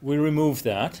we remove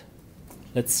that.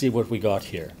 Let's see what we got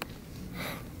here.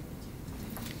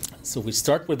 So we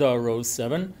start with our row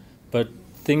 7, but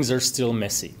things are still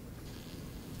messy.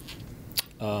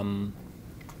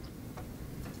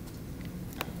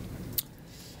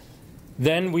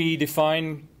 Then we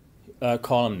define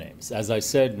column names. As I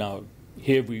said, now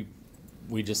here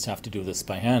we just have to do this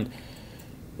by hand.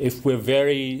 If we're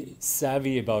very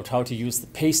savvy about how to use the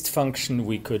paste function,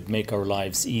 we could make our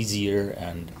lives easier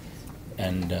and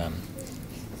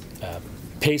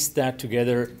paste that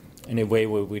together in a way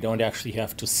where we don't actually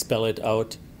have to spell it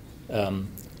out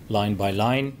line by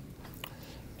line.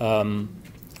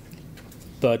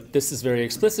 But this is very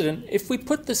explicit. And if we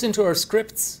put this into our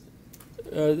scripts,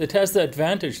 it has the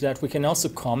advantage that we can also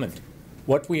comment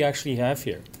what we actually have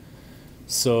here.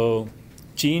 So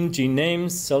gene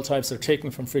names, cell types are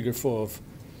taken from figure 4 of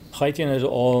Haitian et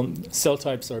al. Cell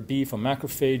types are B for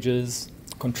macrophages.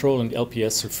 Control and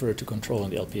LPS refer to control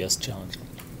and LPS challenge.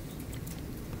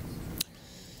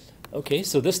 Okay,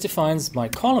 so this defines my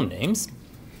column names.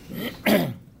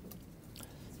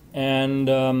 And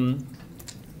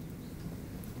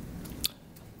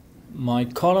my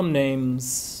column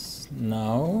names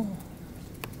now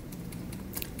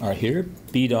are here: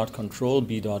 b.control,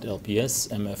 b.lps,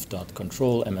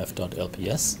 mf.control,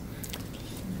 mf.lps,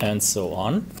 and so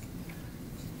on.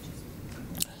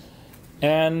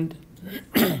 And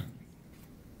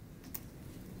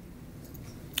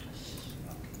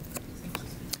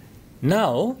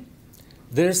now,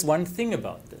 there's one thing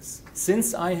about this.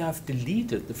 Since I have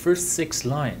deleted the first 6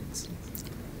 lines,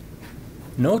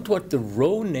 note what the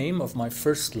row name of my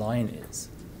first line is.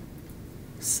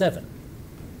 7.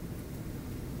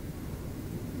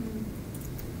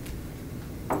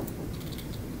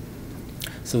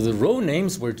 So the row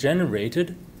names were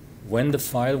generated when the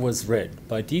file was read.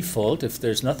 By default, if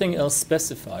there's nothing else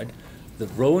specified, the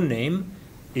row name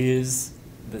is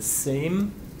the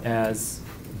same as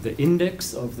the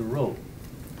index of the row.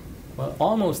 Well,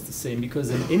 almost the same, because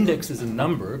an index is a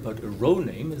number, but a row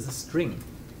name is a string.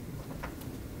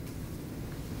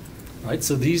 Right?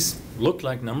 So these look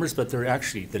like numbers, but they're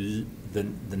actually the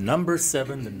number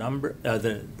 7,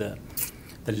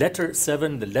 the letter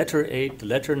 7, the letter 8, the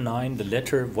letter 9, the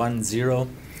letter 1, 0,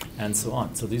 and so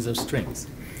on. So these are strings.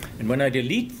 And when I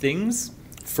delete things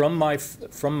from my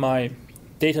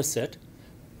data set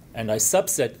and I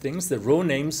subset things, the row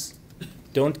names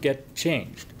don't get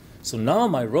changed. So now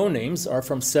my row names are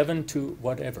from 7 to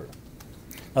whatever.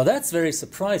 Now that's very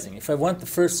surprising. If I want the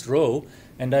first row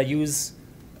and I use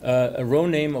a row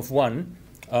name of 1,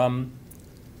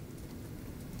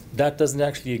 that doesn't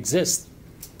actually exist.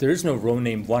 There is no row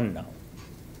name 1 now.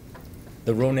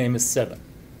 The row name is 7.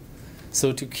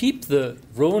 So to keep the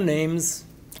row names,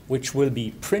 which will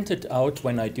be printed out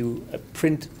when I do a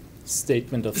print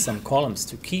statement of some columns,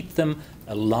 to keep them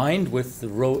aligned with the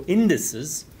row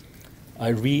indices, I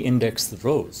re-index the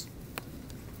rows.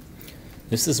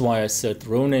 This is why I set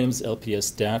row names LPS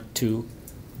stat to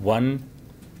 1,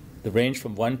 the range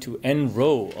from 1 to n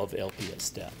row of LPS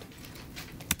stat.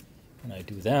 And I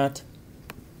do that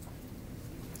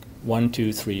 1,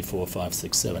 2, 3, 4, 5,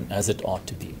 6, 7, as it ought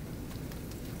to be.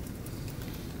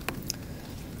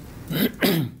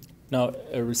 Now,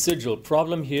 a residual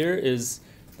problem here is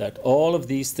that all of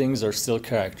these things are still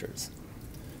characters,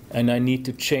 and I need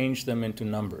to change them into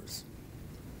numbers.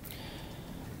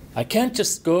 I can't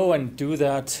just go and do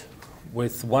that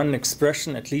with one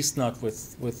expression, at least not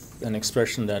with an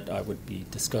expression that I would be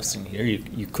discussing here.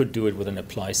 You could do it with an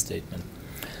apply statement.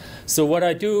 So what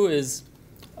I do is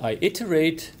I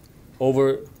iterate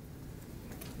over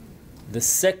the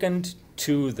second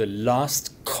to the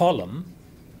last column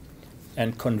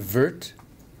and convert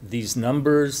these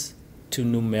numbers to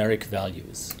numeric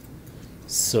values.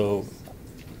 So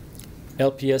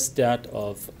LPS stat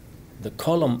of the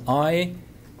column I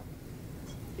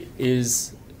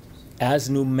is as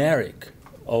numeric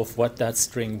of what that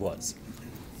string was.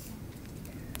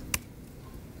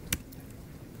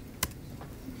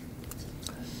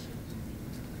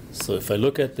 So if I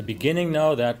look at the beginning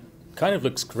now, that kind of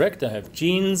looks correct. I have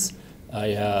genes, I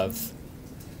have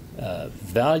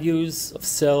values of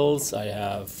cells, I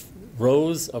have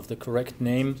rows of the correct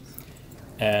name,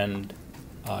 and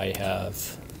I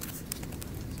have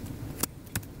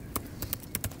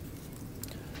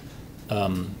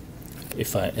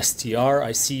if I str,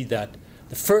 I see that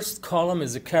the first column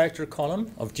is a character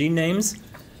column of gene names,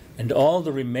 and all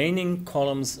the remaining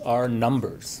columns are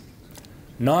numbers,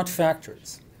 not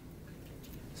factors.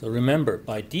 So remember,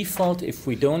 by default, if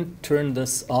we don't turn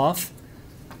this off,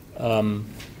 the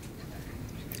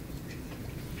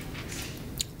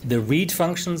read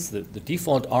functions, the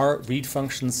default R read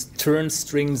functions, turn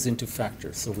strings into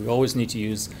factors. So we always need to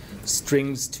use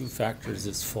strings to factors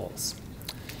is false.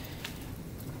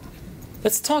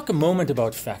 Let's talk a moment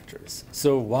about factors.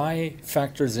 So why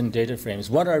factors in data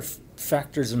frames? What are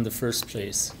factors in the first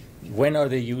place? When are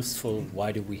they useful?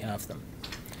 Why do we have them?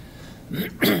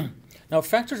 Now,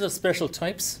 factors are special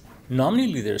types.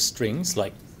 Nominally, they're strings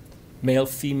like male,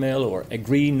 female, or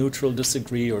agree, neutral,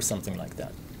 disagree, or something like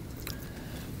that.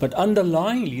 But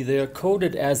underlyingly, they are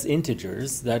coded as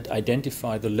integers that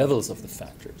identify the levels of the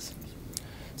factors.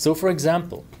 So, for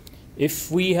example, if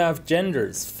we have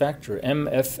genders, factor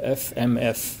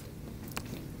MFF,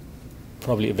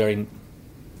 probably a very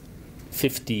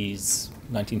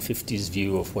 1950s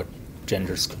view of what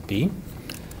genders could be.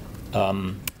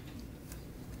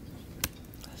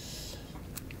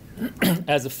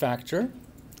 As a factor,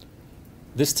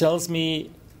 this tells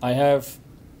me I have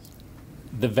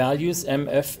the values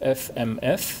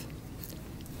MF,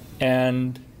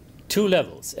 and two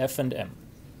levels, F and M.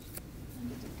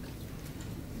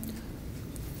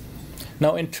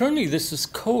 Now, internally, this is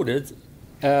coded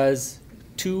as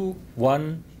 2,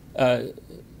 1, 2,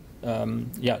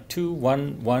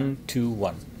 1, 1, 2,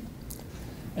 1.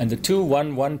 And the 2,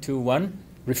 1, 1, 2, 1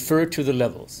 refer to the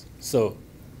levels. So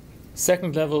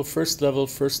second level, second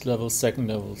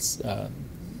levels,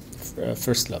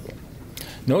 first level.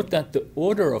 Note that the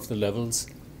order of the levels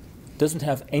doesn't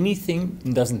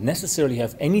necessarily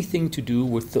have anything to do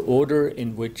with the order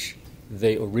in which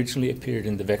they originally appeared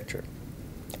in the vector.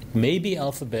 It may be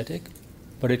alphabetic,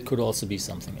 but it could also be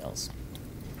something else.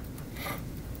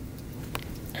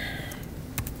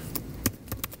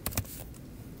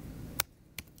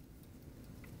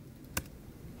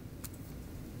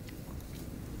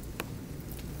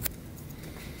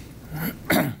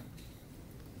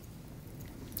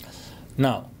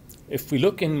 Now, if we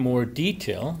look in more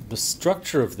detail, the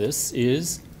structure of this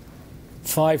is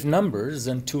 5 numbers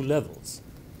and 2 levels.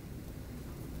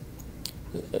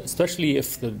 Especially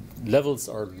if the levels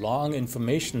are long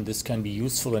information, this can be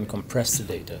useful and compress the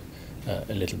data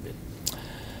a little bit.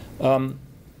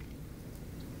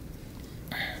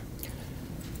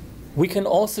 We can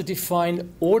also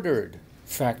define ordered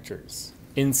factors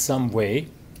in some way.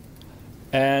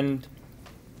 And,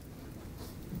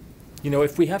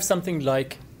 if we have something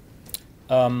like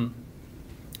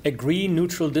agree,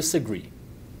 neutral, disagree,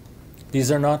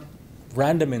 these are not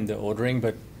random in the ordering,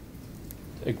 but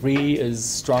agree is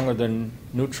stronger than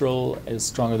neutral, is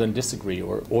stronger than disagree,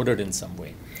 or ordered in some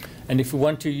way. And if we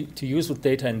want to use with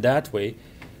data in that way,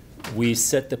 we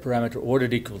set the parameter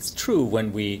ordered equals true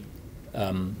when we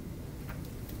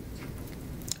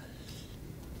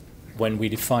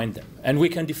define them. And we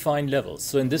can define levels.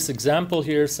 So in this example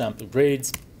here, sample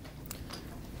grades,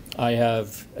 I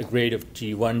have a grade of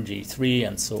G1, G3,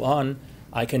 and so on.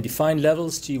 I can define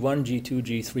levels G1, G2,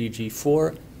 G3,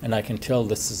 G4, and I can tell it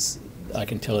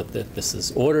that this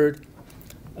is ordered.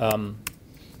 Now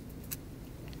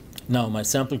my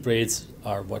sample grades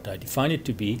are what I define it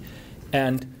to be.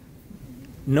 And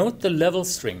note the level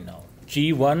string now.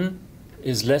 G1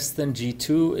 is less than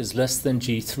G2, is less than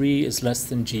G3, is less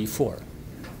than G4.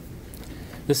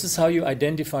 This is how you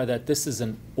identify that this is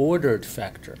an ordered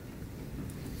factor.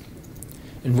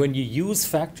 And when you use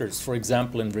factors, for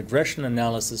example, in regression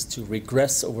analysis to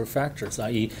regress over factors,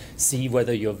 i.e. see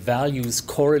whether your values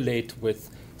correlate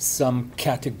with some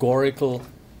categorical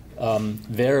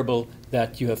variable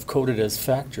that you have coded as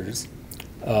factors,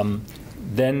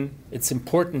 then it's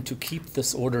important to keep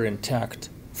this order intact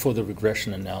for the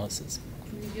regression analysis.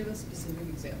 Can you give a specific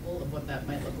example of what that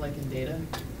might look like in data?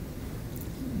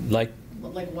 Like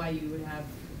why you would have?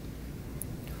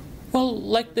 Well,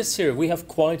 like this here, we have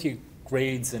quality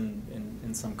grades in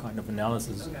some kind of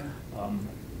analysis. Okay.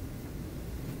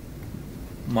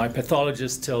 My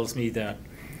pathologist tells me that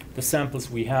the samples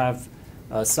we have,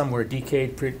 some were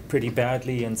decayed pretty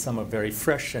badly and some are very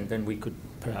fresh, and then we could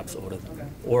perhaps order them. Okay.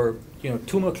 Or,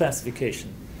 tumor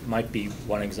classification might be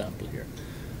one example here.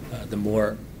 The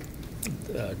more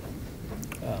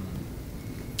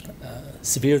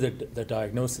severe the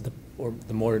diagnosis,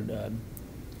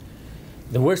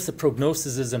 the worse the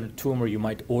prognosis is in a tumor, you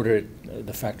might order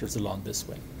the factors along this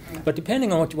way. But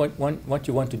depending on what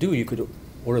you want to do, you could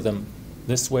order them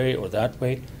this way or that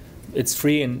way. It's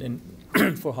free in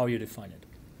for how you define it.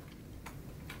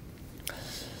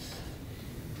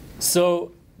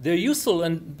 So they're useful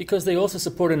and because they also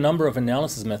support a number of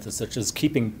analysis methods, such as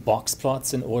keeping box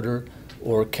plots in order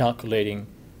or calculating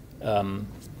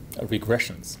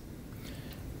regressions.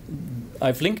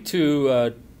 I've linked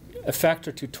to a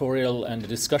factor tutorial and a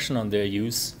discussion on their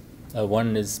use.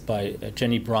 One is by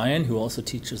Jenny Bryan, who also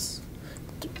teaches.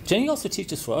 Jenny also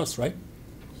teaches for us, right?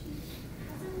 She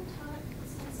hasn't taught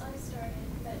since I started,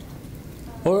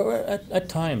 but. Or at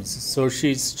times. So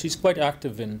she's quite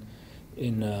active in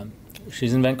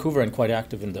she's in Vancouver and quite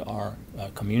active in the R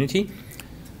community.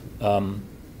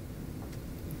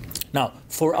 Now,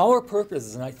 for our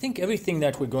purposes, and I think everything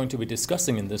that we're going to be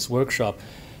discussing in this workshop,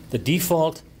 the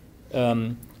default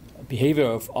behavior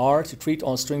of R to treat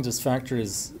all strings as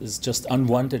factors is just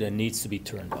unwanted and needs to be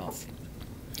turned off.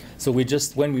 So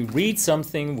when we read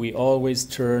something, we always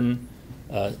turn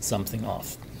something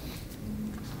off.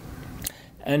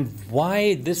 And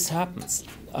why this happens,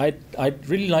 I'd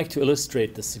really like to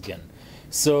illustrate this again.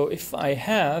 So if I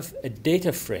have a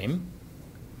data frame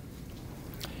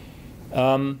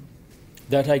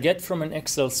that I get from an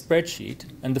Excel spreadsheet,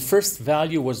 and the first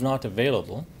value was not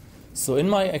available, so in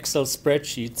my Excel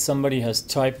spreadsheet, somebody has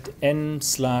typed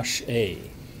n/a,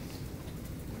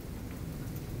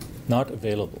 not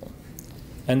available.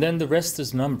 And then the rest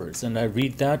is numbers, and I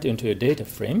read that into a data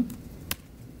frame.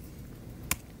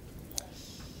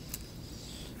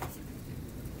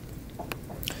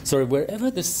 So wherever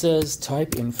this says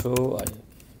type info, I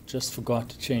just forgot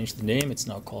to change the name. It's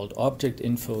now called object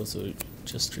info, so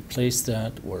just replace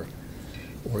that or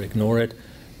ignore it.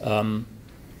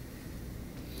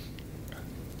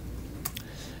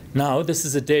 Now, this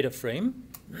is a data frame.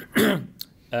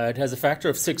 It has a factor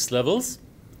of 6 levels.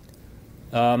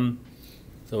 So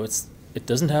it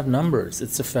doesn't have numbers.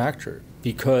 It's a factor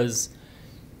because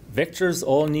vectors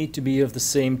all need to be of the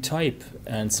same type.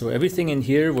 And so everything in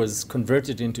here was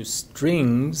converted into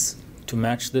strings to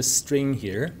match this string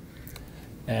here.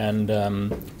 And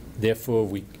therefore,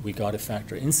 we got a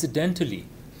factor. Incidentally,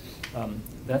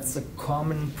 that's a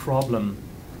common problem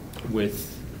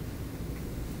with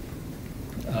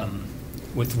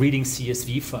with reading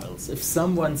CSV files. If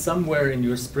someone somewhere in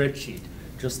your spreadsheet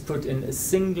just put in a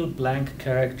single blank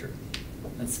character,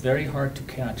 that's very hard to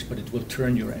catch, but it will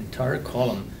turn your entire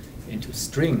column into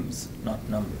strings, not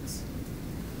numbers.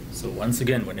 So once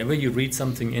again, whenever you read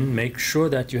something in, make sure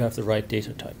that you have the right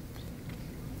data type.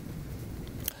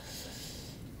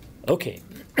 Okay,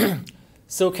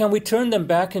 so can we turn them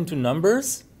back into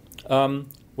numbers?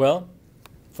 Well,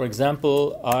 for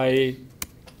example, I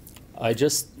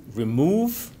just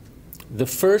remove the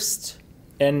first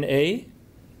NA,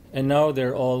 and now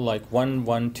they're all like 1,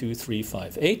 1, 2, 3,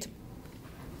 5, 8.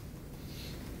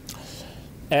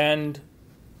 And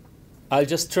I'll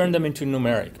just turn them into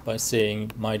numeric by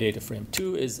saying my data frame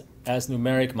 2 is as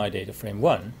numeric my data frame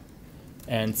 1,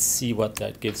 and see what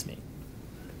that gives me.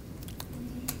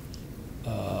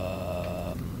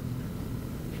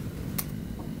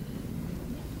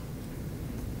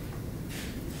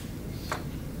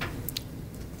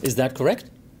 Is that correct?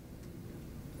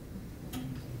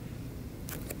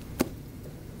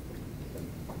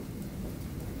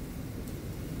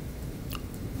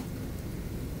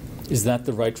 Is that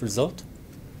the right result?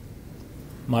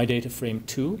 My data frame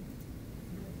 2?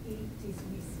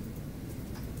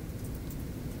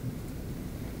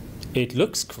 It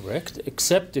looks correct,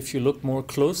 except if you look more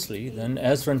closely, then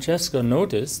as Francesca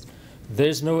noticed,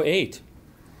 there's no 8.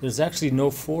 There's actually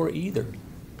no 4 either.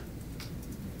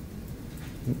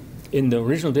 In the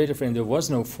original data frame, there was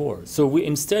no 4. So we,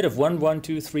 instead of 1, 1,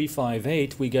 2, 3, 5,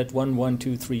 8, we get 1, 1,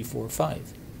 2, 3, 4,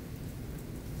 5,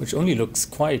 which only looks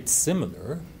quite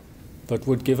similar, but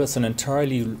would give us an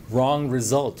entirely wrong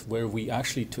result where we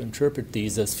actually to interpret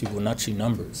these as Fibonacci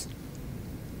numbers.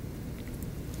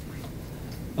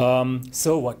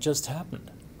 So what just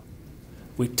happened?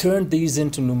 We turned these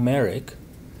into numeric,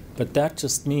 but that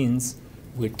just means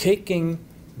we're taking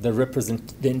the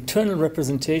internal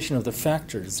representation of the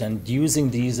factors and using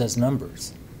these as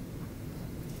numbers.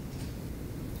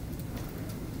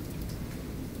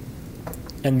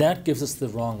 And that gives us the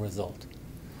wrong result.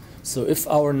 So if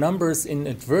our numbers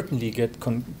inadvertently get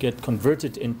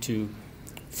converted into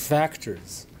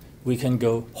factors, we can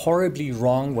go horribly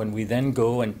wrong when we then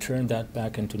go and turn that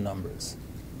back into numbers.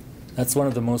 That's one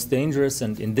of the most dangerous,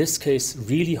 and in this case,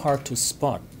 really hard to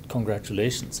spot.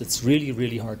 Congratulations. It's really,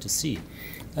 really hard to see.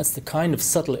 That's the kind of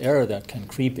subtle error that can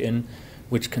creep in,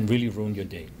 which can really ruin your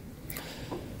day.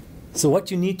 So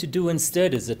what you need to do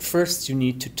instead is at first you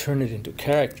need to turn it into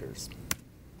characters.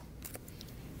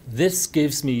 This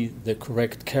gives me the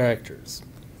correct characters.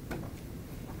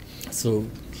 So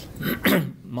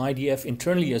my DF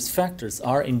internally as factors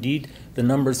are indeed the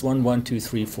numbers 1, 1, 2,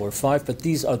 3, 4, 5, but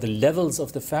these are the levels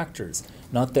of the factors,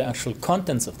 not the actual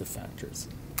contents of the factors.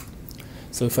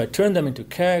 So if I turn them into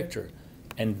character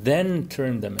and then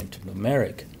turn them into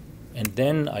numeric, and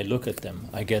then I look at them,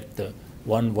 I get the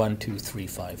 1, 1, 2, 3,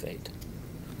 5, 8.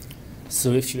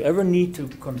 So if you ever need to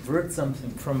convert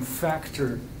something from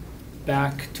factor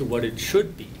back to what it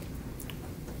should be,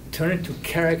 turn it to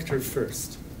character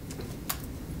first.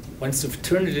 Once you've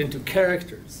turned it into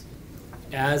characters,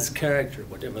 as character,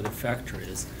 whatever the factor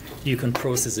is, you can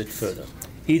process it further.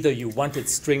 Either you wanted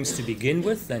strings to begin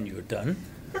with, then you're done,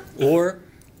 or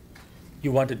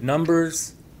you wanted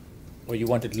numbers, or you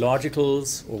wanted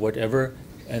logicals, or whatever,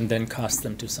 and then cast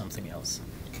them to something else.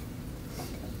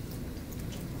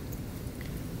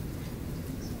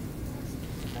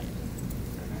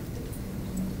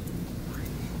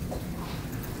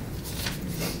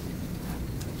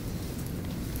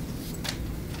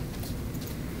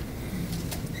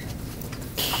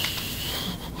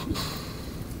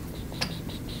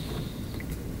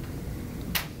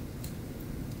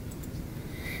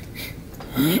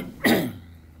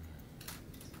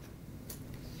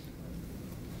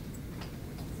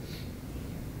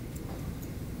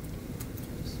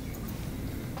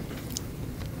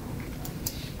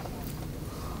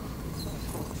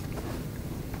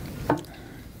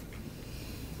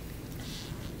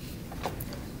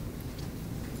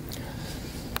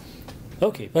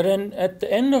 Okay, but then at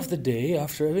the end of the day,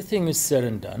 after everything is said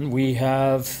and done, we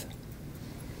have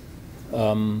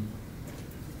the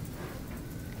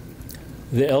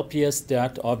LPS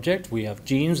dat object. We have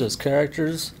genes as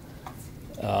characters,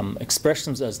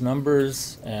 expressions as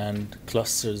numbers, and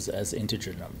clusters as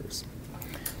integer numbers.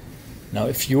 Now,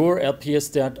 if your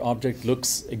LPS dat object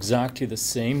looks exactly the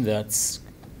same, that's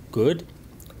good.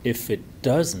 If it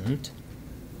doesn't,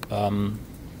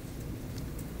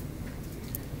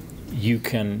 you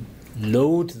can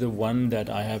load the one that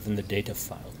I have in the data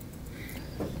file.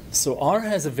 So R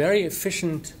has a very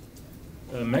efficient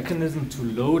mechanism to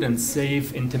load and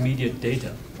save intermediate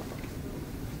data.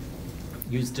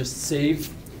 You just save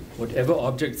whatever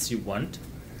objects you want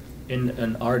in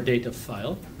an RData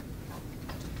file.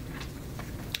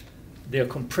 They're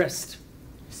compressed.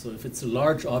 So if it's a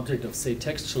large object of, say,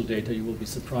 textual data, you will be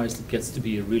surprised it gets to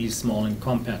be a really small and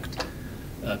compact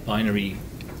binary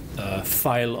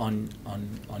file on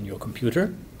your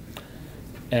computer.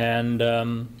 And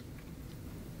to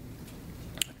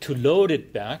load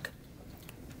it back,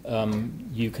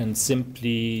 you can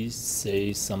simply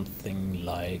say something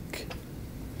like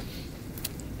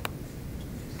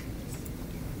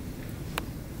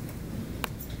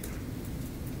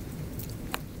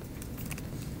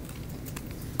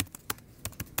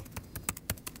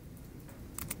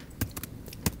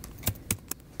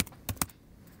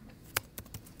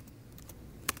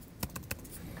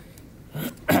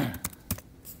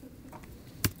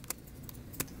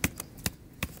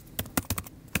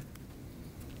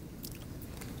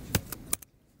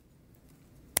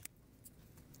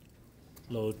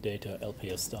load data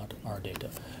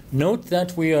lps.rdata. Note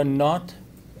that we are not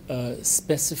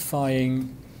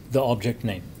specifying the object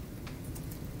name.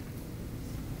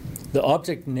 The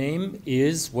object name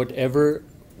is whatever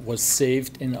was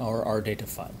saved in our RData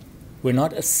file. We're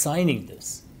not assigning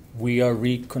this. We are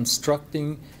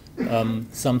reconstructing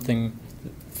something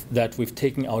that we've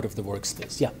taken out of the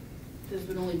workspace. Yeah? This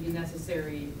would only be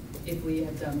necessary if we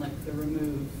had done like the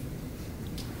remove,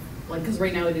 like, because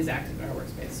right now it is active in our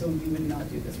workspace, so we would not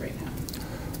do this right now.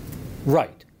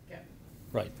 Right. Okay.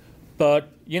 Right.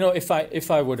 But you know, if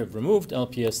I would have removed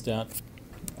lps.rm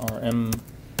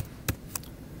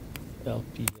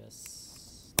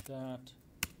lps.dat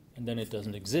and then it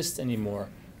doesn't exist anymore,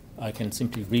 I can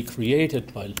simply recreate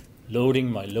it by loading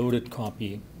my loaded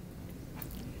copy,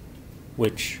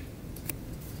 which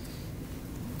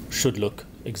should look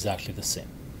exactly the same,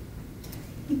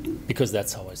 because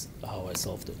that's how I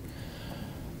solved it.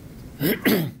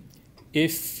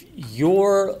 If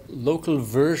your local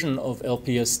version of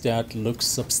lps.dat looks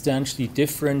substantially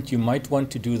different, you might want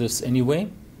to do this anyway,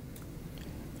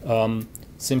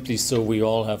 simply so we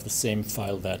all have the same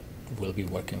file that we'll be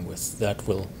working with. That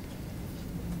will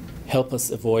help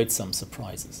us avoid some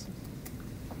surprises.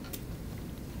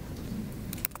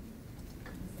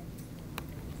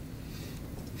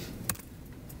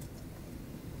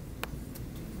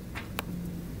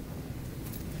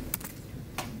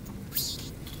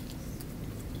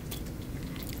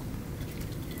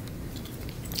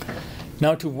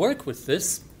 Now, to work with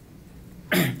this,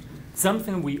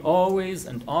 something we always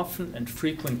and often and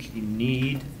frequently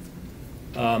need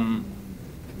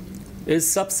is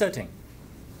subsetting.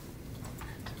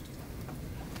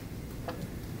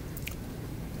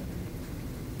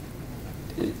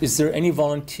 Is there any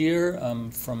volunteer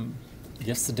from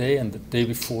yesterday and the day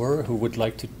before who would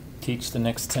like to teach the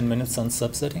next 10 minutes on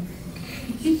subsetting?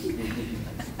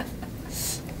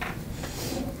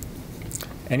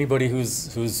 Anybody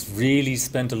who's really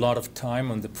spent a lot of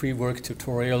time on the pre-work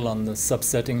tutorial on the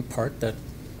subsetting part? That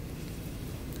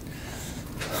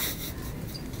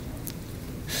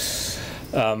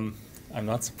I'm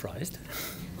not surprised.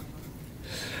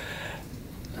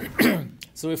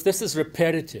 So if this is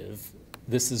repetitive,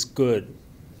 this is good.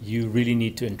 You really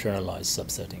need to internalize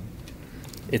subsetting.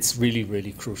 It's really,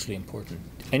 really crucially important.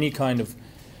 Any kind of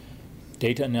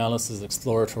data analysis,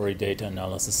 exploratory data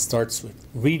analysis, starts with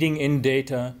reading in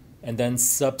data and then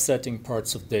subsetting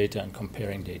parts of data and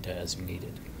comparing data as we need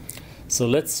it. So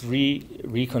let's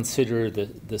reconsider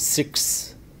the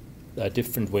 6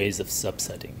 different ways of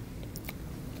subsetting.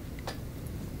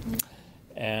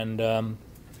 And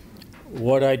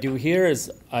what I do here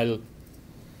is I'll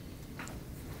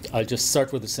just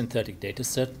start with a synthetic data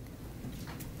set,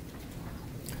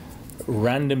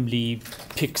 randomly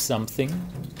pick something,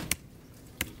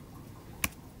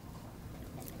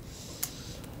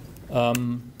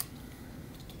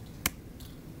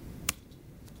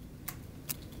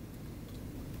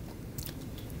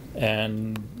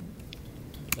 and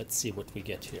let's see what we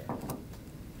get here.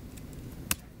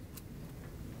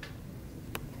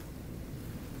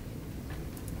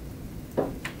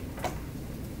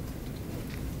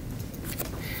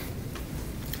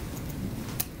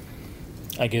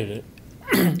 I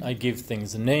give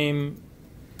things a name.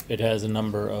 It has a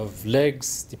number of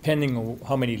legs. Depending on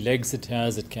how many legs it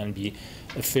has, it can be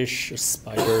a fish, a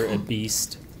spider, a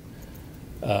beast,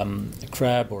 a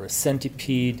crab, or a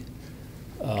centipede,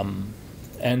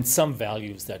 and some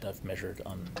values that I've measured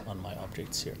on my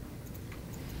objects here.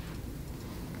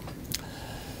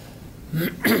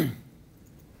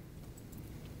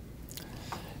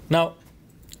 Now,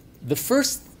 the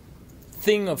first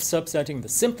thing of subsetting, the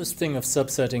simplest thing of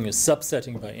subsetting, is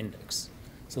subsetting by index.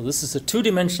 So this is a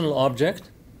 2-dimensional object.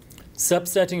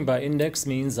 Subsetting by index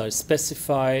means I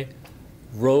specify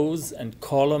rows and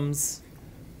columns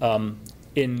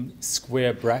in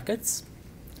square brackets.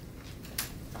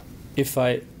 If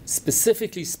I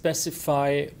specifically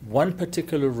specify one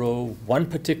particular row, one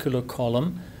particular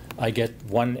column, I get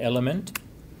one element.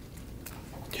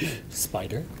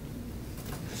 Spider.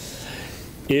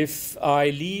 If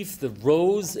I leave the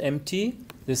rows empty,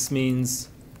 this means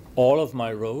all of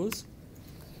my rows.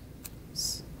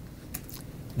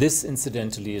 This,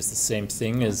 incidentally, is the same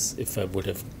thing as if I would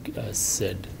have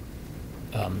said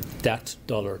dat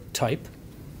 $type.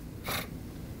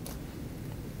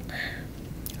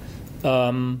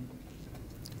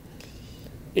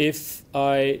 If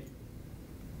I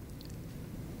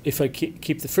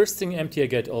keep the first thing empty, I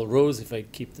get all rows. If I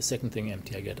keep the second thing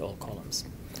empty, I get all columns.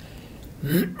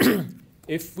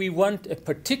 If we want a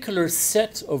particular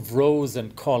set of rows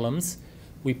and columns,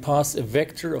 we pass a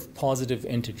vector of positive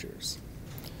integers.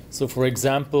 So, for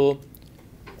example,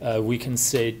 we can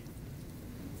say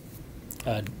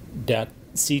dat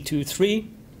C23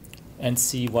 and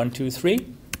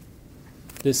C123.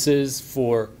 This is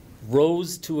for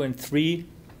rows 2 and 3,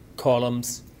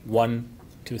 columns 1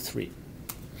 to 3.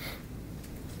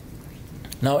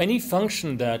 Now, any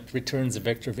function that returns a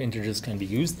vector of integers can be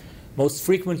used. Most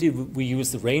frequently, we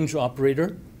use the range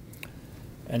operator,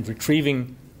 and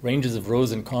retrieving ranges of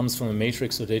rows and columns from a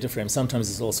matrix or data frame sometimes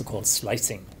is also called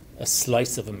slicing, a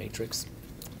slice of a matrix.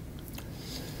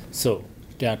 So,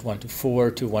 dat 1 to 4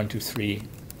 to 1 to 3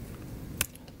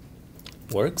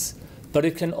 works, but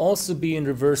it can also be in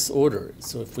reverse order.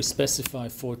 So, if we specify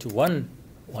 4 to 1,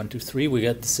 1 to 3, we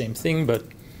get the same thing, but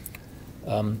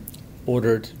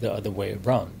ordered the other way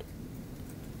around.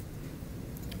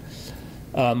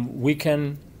 We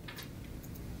can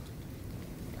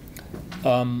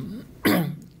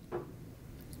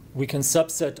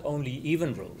subset only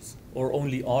even rows or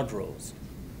only odd rows,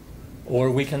 or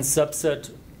we can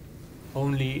subset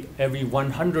only every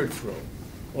 100th row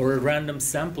or a random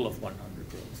sample of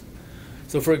 100 rows.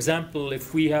 So, for example,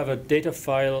 if we have a data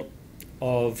file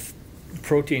of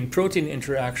protein-protein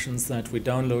interactions that we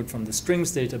download from the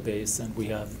strings database, and we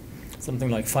have something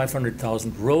like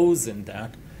 500,000 rows in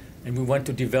that, and we want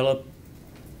to develop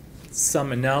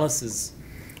some analysis,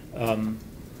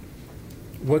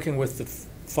 working with the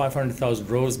 500,000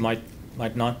 rows might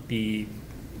not be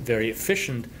very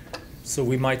efficient, so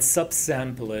we might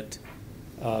subsample it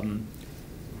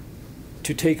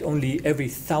to take only every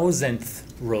 1,000th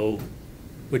row,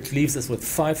 which leaves us with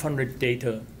 500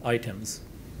 data items,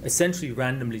 essentially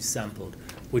randomly sampled,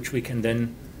 which we can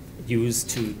then use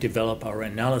to develop our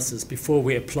analysis before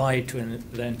we apply it to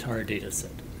the entire data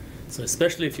set. So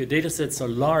especially if your data sets are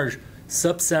large,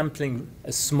 subsampling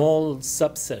a small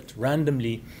subset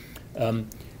randomly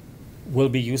will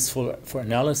be useful for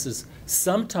analysis.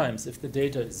 Sometimes, if the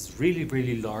data is really,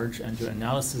 really large and your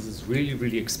analysis is really,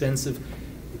 really expensive,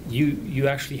 you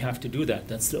actually have to do that.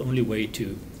 That's the only way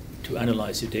to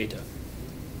analyze your data.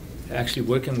 Actually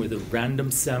working with a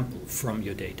random sample from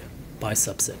your data by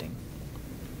subsetting.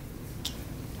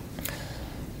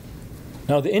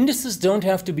 Now, the indices don't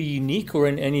have to be unique or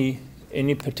in any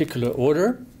particular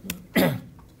order.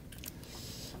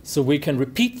 So we can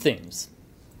repeat things.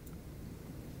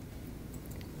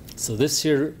 So this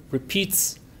here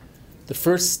repeats the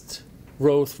first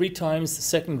row 3 times, the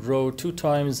second row 2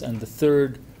 times, and the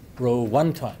third row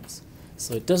 1 times.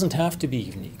 So it doesn't have to be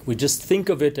unique. We just think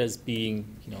of it as being,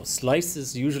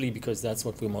 slices usually because that's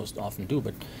what we most often do.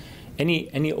 But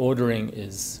any ordering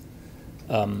is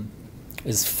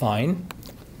fine.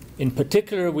 In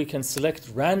particular, we can select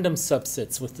random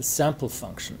subsets with the sample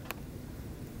function.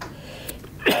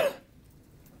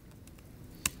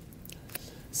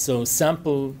 So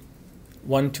sample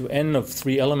 1 to n of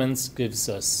 3 elements gives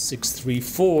us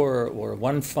 634 or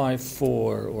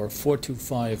 154 or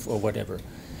 425 or whatever.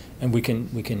 And we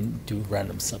can do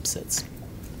random subsets.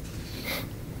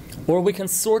 Or we can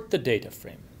sort the data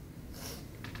frame.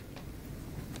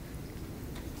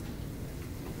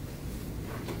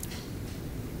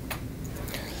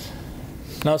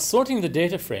 Now, sorting the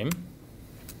data frame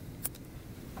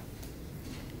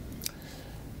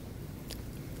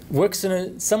works in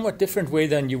a somewhat different way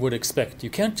than you would expect. You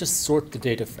can't just sort the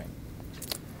data frame.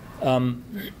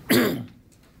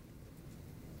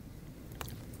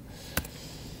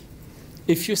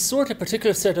 If you sort a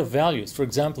particular set of values, for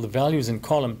example, the values in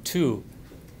column 2,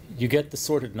 you get the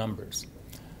sorted numbers.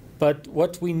 But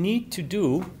what we need to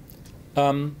do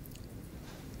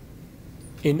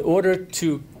in order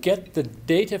to get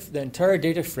the entire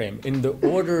data frame in the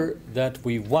order that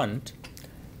we want,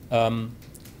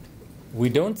 we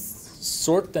don't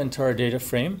sort the entire data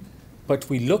frame, but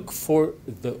we look for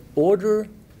the order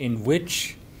in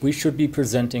which we should be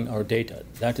presenting our data.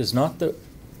 That is not the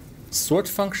sort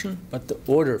function, but the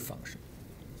order function.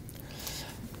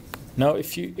 Now,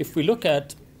 if we look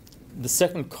at the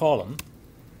second column,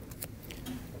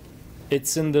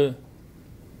 it's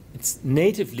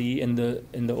natively in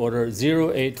the order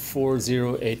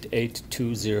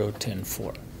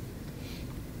 0840882010-4.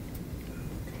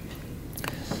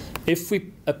 If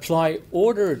we apply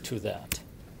order to that,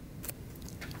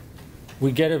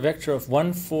 we get a vector of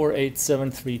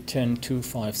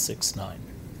 14873102569.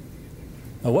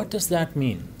 Now, what does that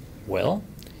mean? Well,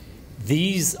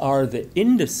 these are the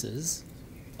indices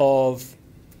of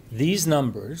these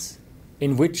numbers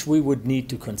in which we would need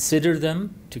to consider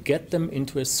them to get them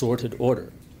into a sorted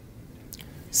order.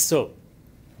 So,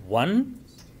 1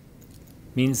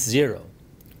 means 0.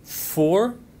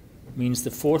 4 means the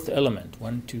fourth element,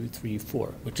 1, 2, 3,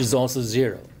 4, which is also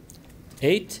 0.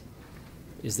 8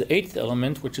 is the eighth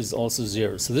element, which is also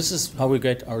 0. So this is how we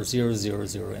get our 0, 0,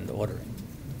 0 in the ordering.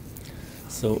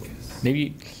 So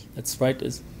maybe let's write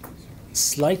a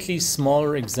slightly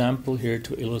smaller example here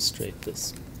to illustrate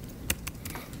this.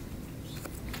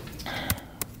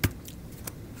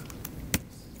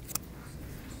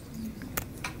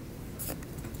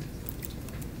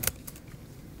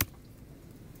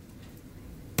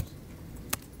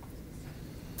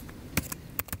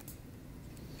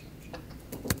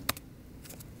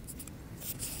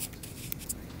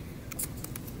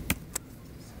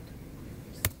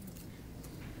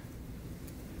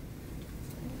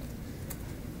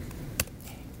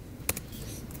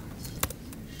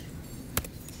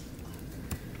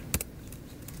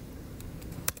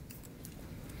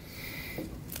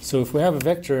 So if we have a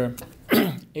vector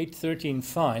 8, 13,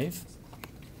 5,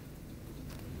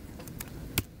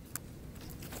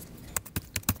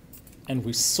 and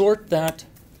we sort that,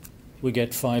 we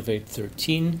get 5, 8,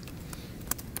 13.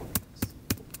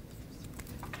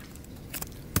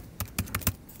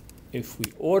 If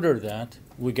we order that,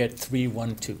 we get 3,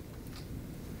 1, 2.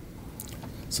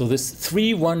 So this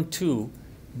 3, 1, 2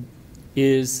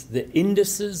 is the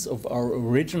indices of our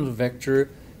original vector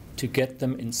to get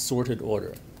them in sorted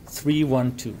order. 3,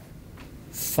 1, 2,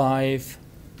 5,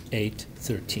 8,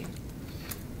 13.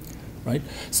 Right?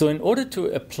 So in order to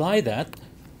apply that,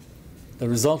 the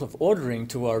result of ordering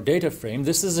to our data frame,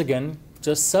 this is again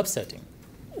just subsetting.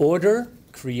 Order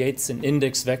creates an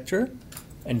index vector,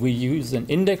 and we use an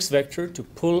index vector to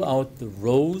pull out the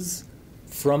rows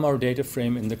from our data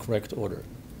frame in the correct order.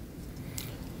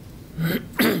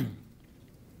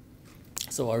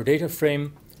 So our data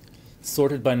frame,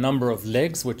 sorted by number of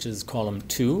legs, which is column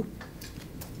 2,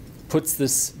 puts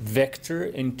this vector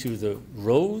into the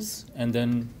rows, and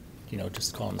then,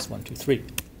 just columns 1, 2, 3.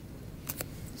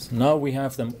 So now we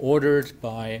have them ordered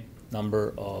by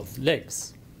number of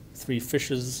legs. 3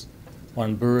 fishes,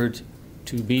 1 bird,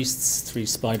 2 beasts, 3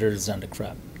 spiders, and a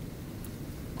crab.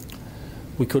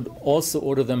 We could also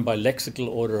order them by lexical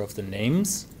order of the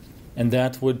names, and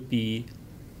that would be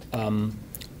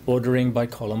ordering by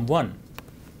column 1.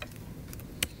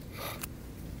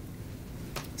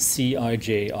 C, I,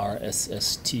 J, R, S,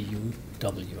 S, T, U,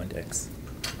 W, and X.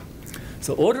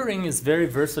 So ordering is very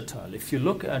versatile. If you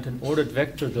look at an ordered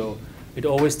vector, though, it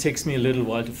always takes me a little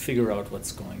while to figure out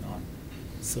what's going on.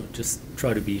 So just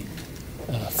try to be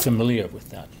familiar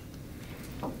with that.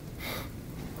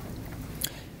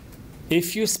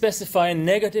 If you specify a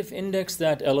negative index,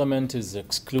 that element is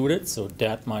excluded. So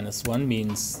dat minus 1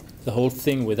 means the whole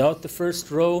thing without the first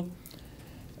row.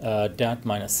 Dat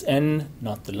minus n,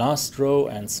 not the last row,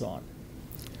 and so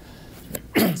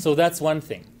on. So that's one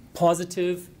thing,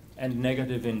 positive and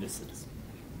negative indices.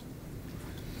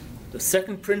 The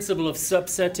second principle of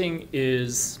subsetting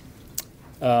is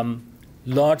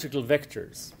logical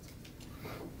vectors.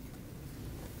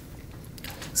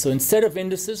 So instead of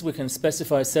indices, we can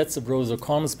specify sets of rows or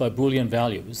columns by Boolean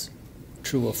values,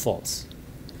 true or false.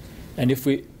 And if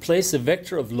we place a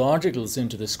vector of logicals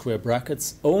into the square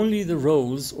brackets, only the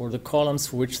rows or the columns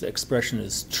for which the expression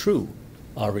is true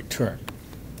are returned.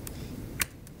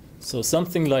 So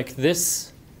something like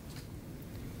this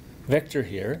vector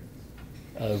here,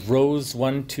 rows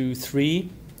 1, 2, 3,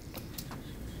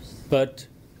 but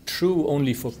true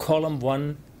only for column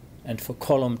 1 and for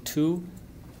column 2,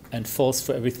 and false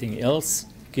for everything else,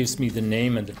 gives me the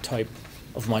name and the type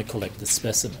of my collected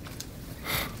specimen.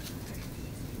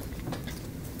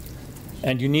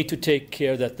 And you need to take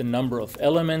care that the number of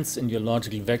elements in your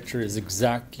logical vector is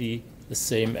exactly the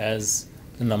same as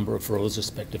the number of rows,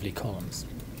 respectively columns.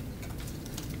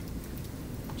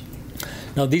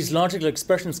 Now, these logical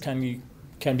expressions can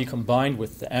be combined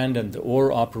with the and the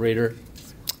or operator.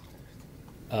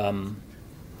 and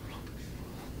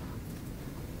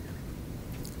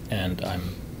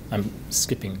I'm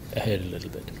skipping ahead a little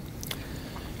bit.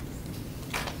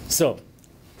 So,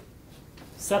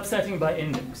 subsetting by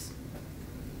index,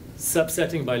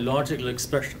 subsetting by logical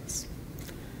expressions.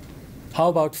 How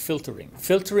about filtering?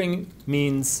 Filtering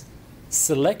means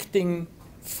selecting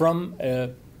from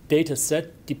a data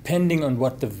set depending on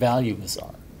what the values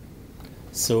are.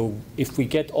 So if we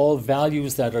get all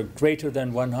values that are greater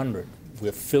than 100,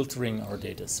 we're filtering our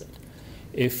data set.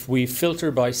 If we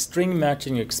filter by string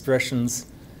matching expressions,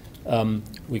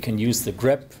 we can use the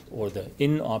grep or the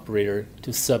in operator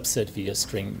to subset via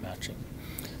string matching.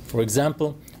 For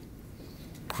example,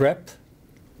 grep,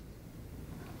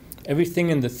 everything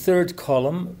in the third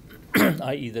column,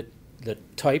 i.e. the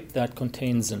type that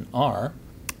contains an R,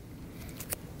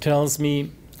 tells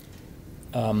me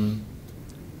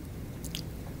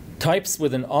types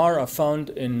with an R are found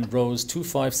in rows 2,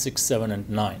 5, 6, 7, and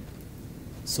 9.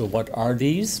 So what are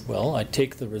these? Well, I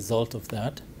take the result of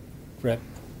that, grep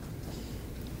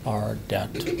R dat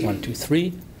 1, 2,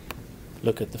 3,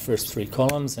 look at the first 3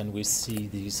 columns, and we see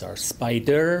these are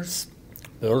spiders,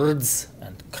 birds,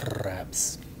 and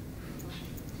crabs,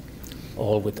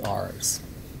 all with R's.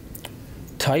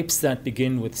 Types that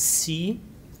begin with C.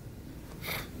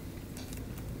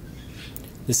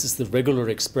 This is the regular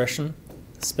expression,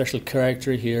 special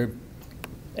character here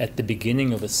at the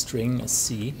beginning of a string, a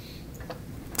C,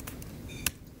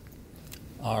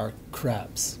 are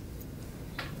crabs.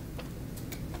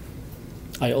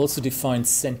 I also defined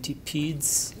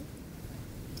centipedes,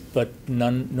 but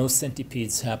no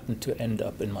centipedes happen to end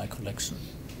up in my collection.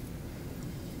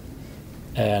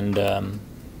 And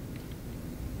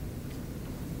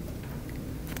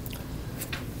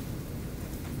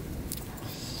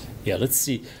yeah, let's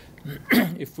see.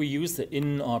 If we use the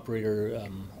in operator,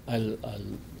 I'll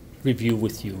review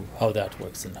with you how that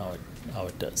works and how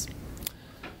it does.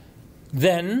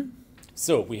 Then,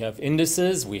 so we have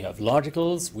indices, we have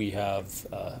logicals, we have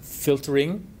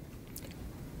filtering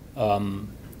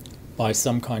by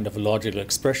some kind of a logical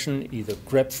expression, either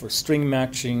grep for string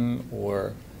matching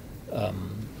or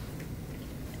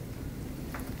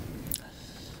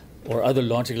other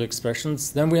logical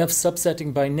expressions. Then we have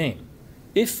subsetting by name.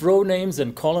 If row names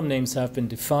and column names have been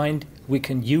defined, we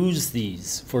can use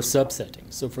these for subsetting.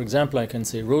 So for example, I can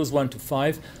say rows 1 to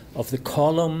 5 of the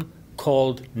column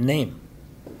called name,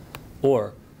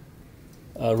 or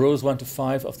rows 1 to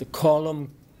 5 of the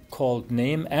column called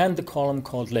name and the column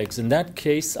called legs. In that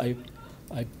case, I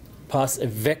pass a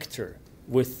vector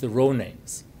with the row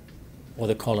names or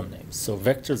the column names. So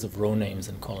vectors of row names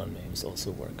and column names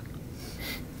also work.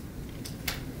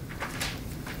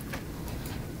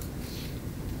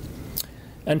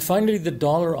 And finally, the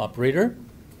dollar operator.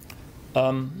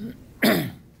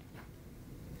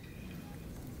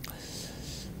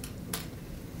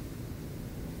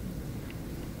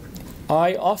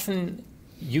 I often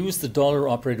use the dollar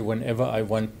operator whenever I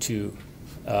want to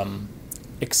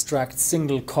extract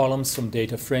single columns from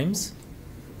data frames.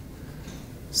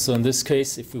 So in this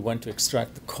case, if we want to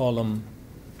extract the column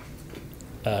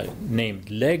named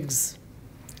legs,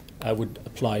 I would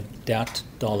apply dat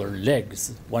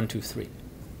 $legs 1, 2, 3.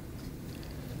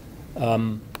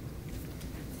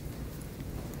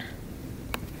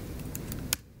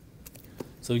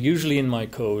 So usually in my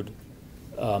code,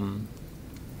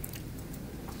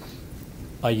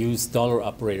 I use dollar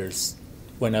operators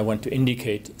when I want to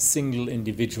indicate single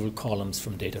individual columns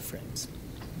from data frames.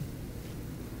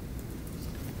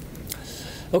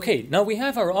 Okay, now we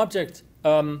have our object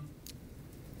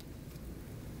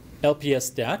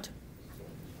LPS dat.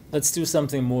 Let's do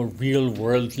something more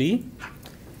real-worldly.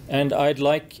 And I'd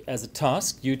like, as a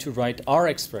task, you to write R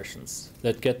expressions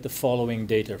that get the following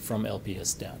data from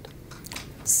LPS dat.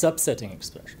 Subsetting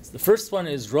expressions. The first one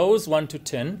is rows 1 to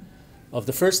 10 of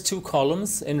the first 2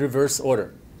 columns in reverse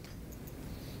order.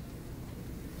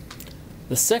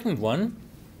 The second one,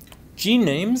 gene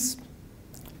names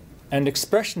and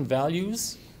expression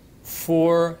values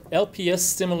for LPS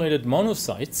stimulated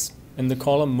monocytes in the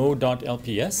column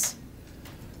mo.lps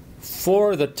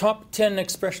for the top 10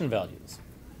 expression values,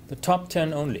 the top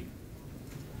 10 only.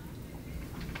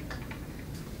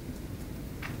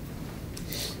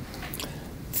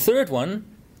 Third one,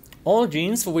 all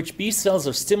genes for which B cells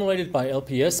are stimulated by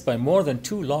LPS by more than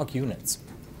 2 log units.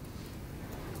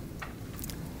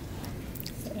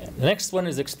 The next one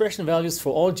is expression values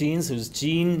for all genes whose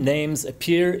gene names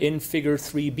appear in figure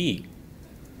 3b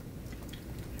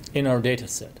in our data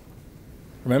set.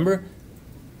 Remember,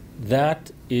 that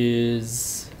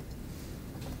is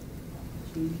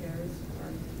Gene pairs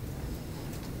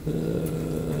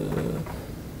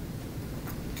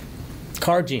are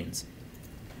car genes.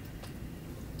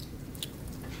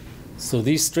 So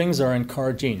these strings are in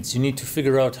car genes. You need to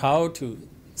figure out how to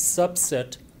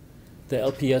subset the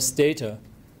LPS data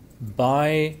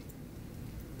by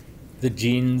the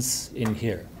genes in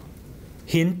here.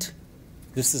 Hint,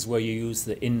 this is where you use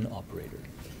the in operator.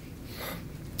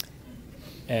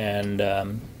 And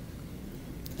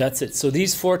that's it. So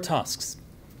these 4 tasks.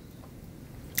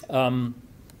 In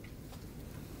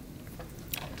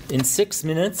 6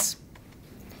 minutes,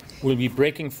 we'll be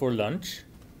breaking for lunch.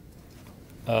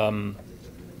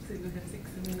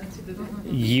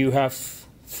 You have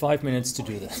 5 minutes to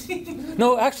do this.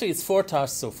 No, actually, it's 4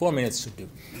 tasks, so 4 minutes should do.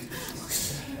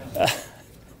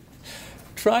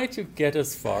 Try to get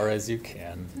as far as you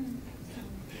can.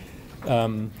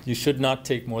 You should not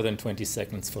take more than 20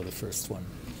 seconds for the first one.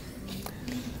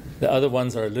 The other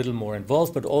ones are a little more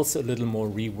involved, but also a little more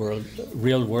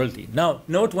real-worldy. Now,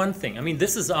 note one thing. I mean,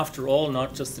 this is, after all,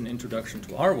 not just an introduction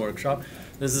to our workshop.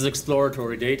 This is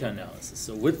exploratory data analysis.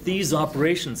 So with these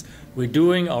operations, we're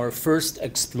doing our first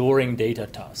exploring data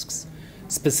tasks.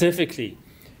 Specifically,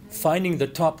 finding the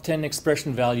top 10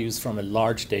 expression values from a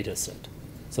large data set.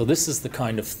 So this is the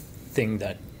kind of thing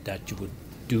that you would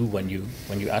do when you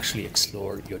actually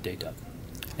explore your data.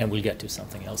 And we'll get to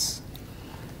something else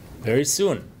very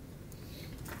soon.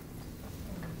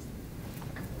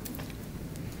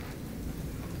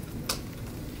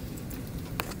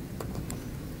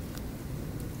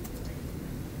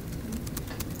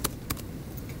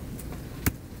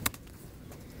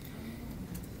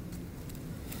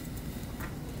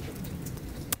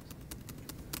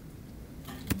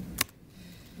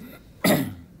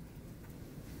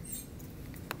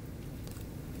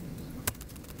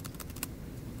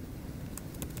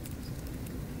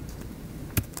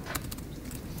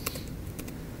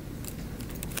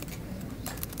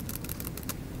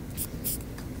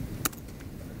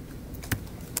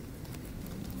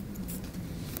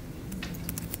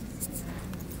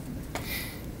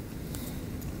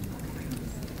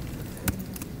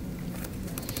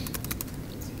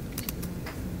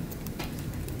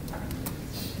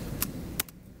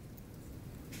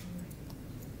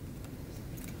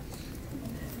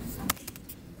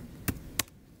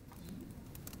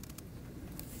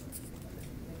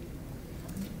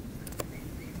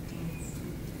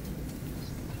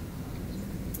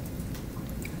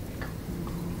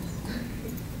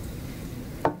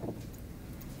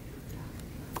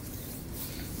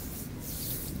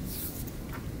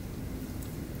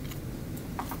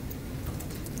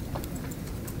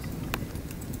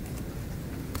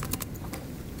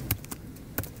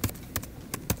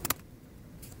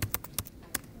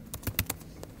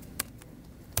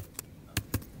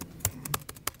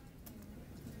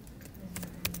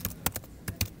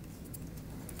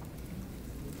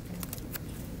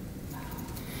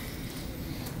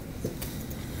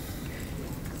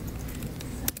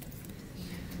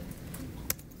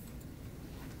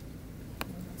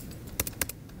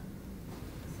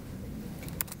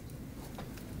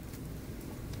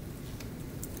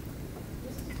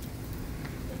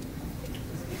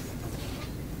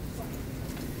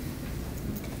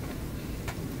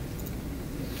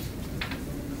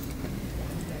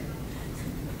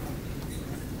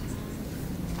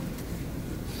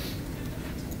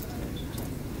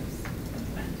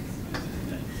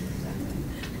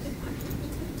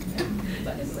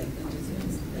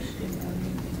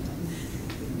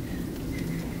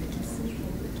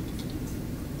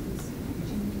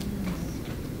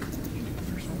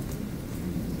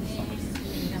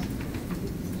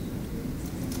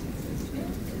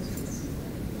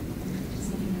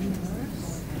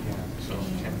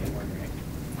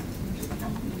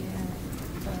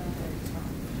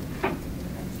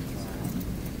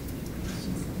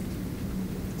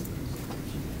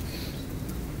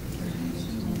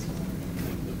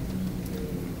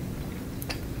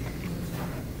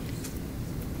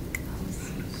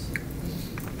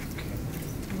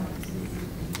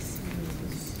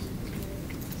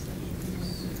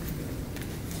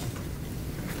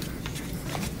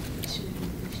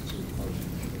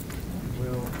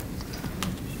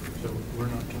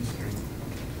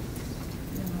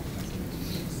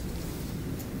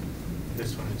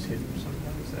 This one is hidden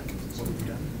somehow, is that what we've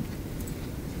done?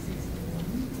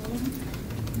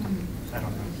 I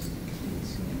don't know.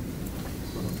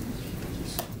 Well,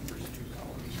 just first 2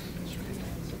 columns.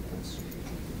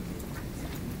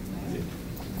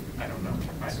 I don't know.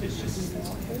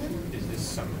 Is this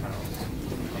somehow,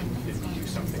 did we do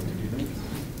something to do that?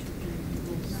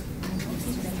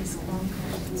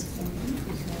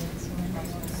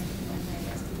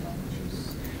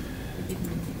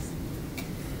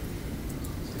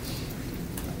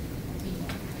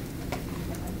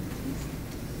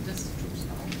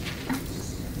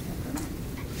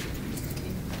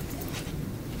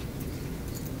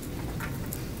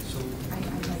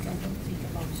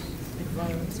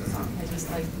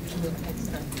 like the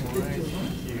extra. Right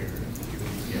here, you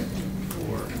get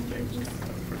 4 things coming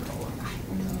up for column.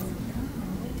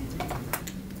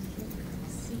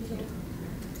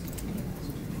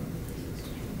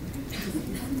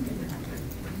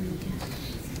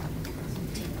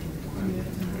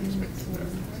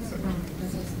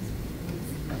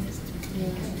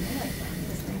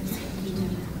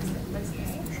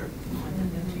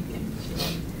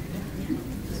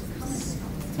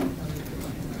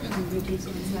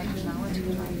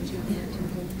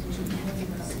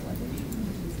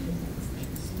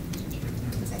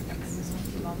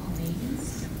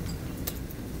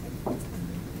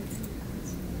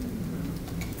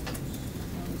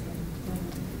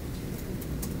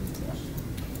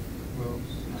 Well,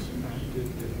 I did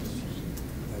this.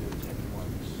 I did 10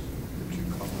 ones, the 2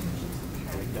 columns.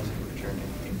 It doesn't return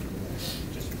anything from this. It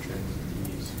just returns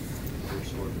these in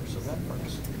reverse order. So that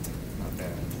part's not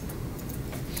bad.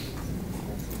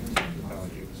 The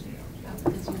values, yeah.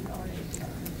 Because you've already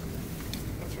done.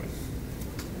 That's right.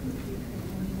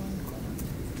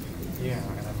 Yeah,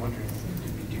 and I'm wondering,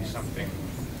 did we do something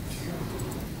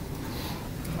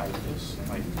to hide this?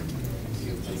 Like,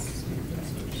 maybe like, I need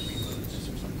to reload this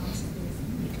or something.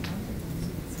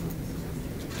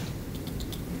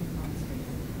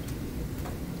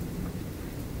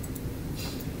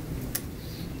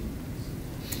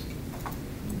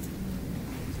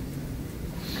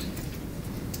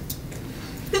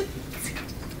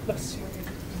 Bless you.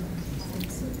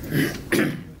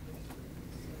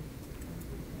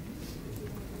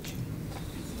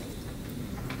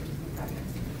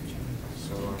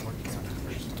 So I'm working on the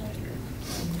first one here.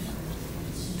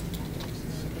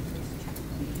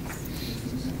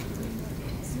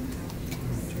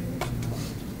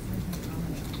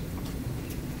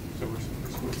 So we're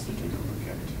supposed to take a look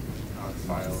at our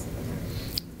file,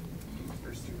 the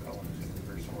first 2 columns in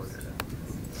reverse order,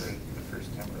 the first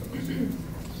 10 rows.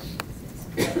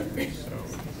 So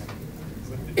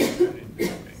with the data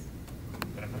incoming,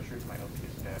 but I'm not sure if my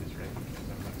LPS data is ready because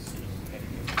I'm not seeing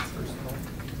any of the first one.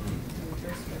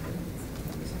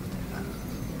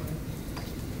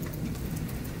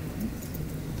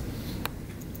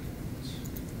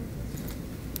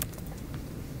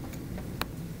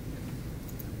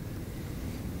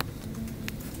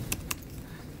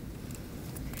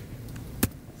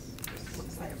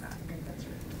 Looks like that. I think that's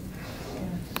right.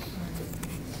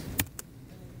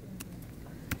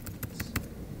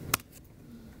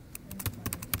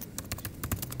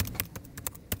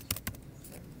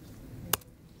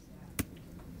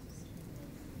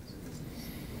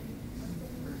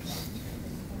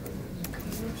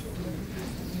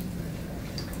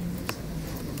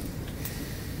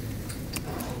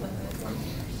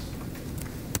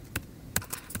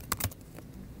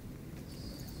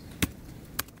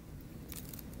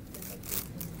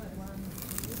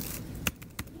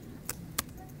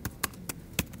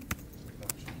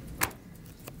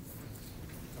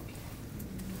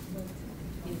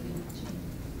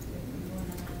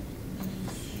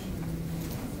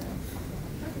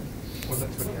 Well,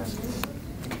 that's what he asked me.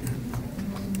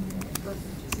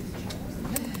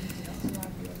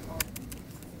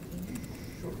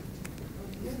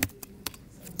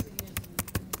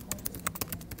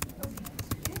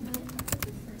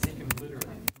 Taken literally.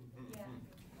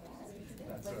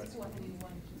 That's right.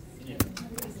 Yeah.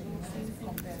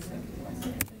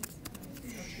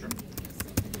 Sure.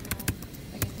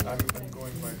 I'm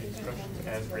going by the instructions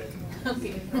as written.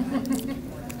 Okay.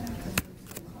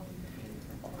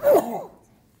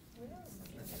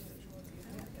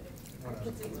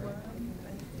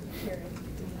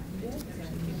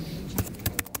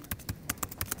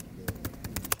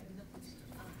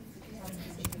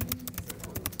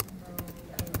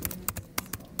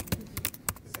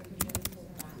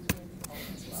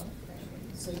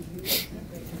 So you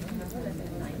remember that the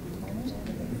 9th column,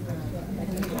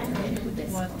 with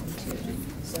this column too.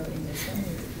 So in this one,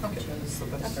 we chose So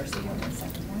the that's- first one and the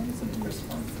second one, so the first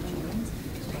one, the James,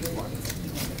 so you're one, the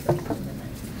 3rd one, the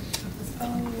 9th.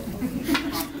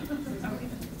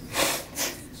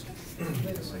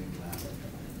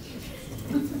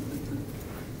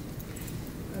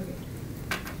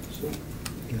 So,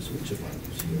 guess which of ours?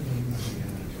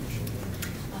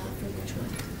 For which one?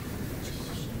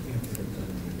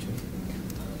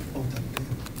 Oh, that thing.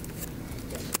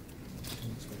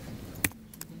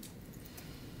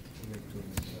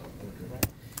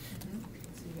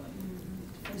 So you want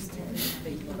first 10,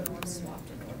 but you want them swapped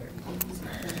in order. In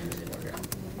order.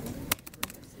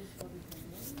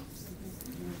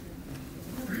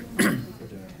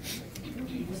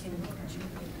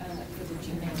 For the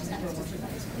Gmail,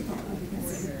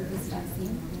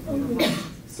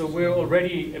 So we're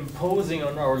already imposing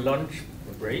on our lunch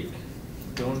break.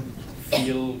 Don't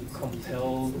feel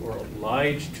compelled or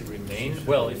obliged to remain.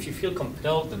 Well, if you feel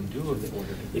compelled, then do it.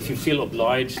 If you feel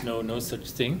obliged, no such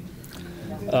thing.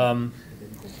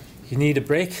 You need a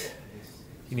break.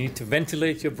 You need to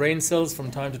ventilate your brain cells from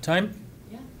time to time.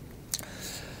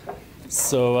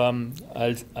 So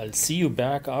I'll see you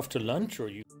back after lunch, or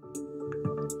you.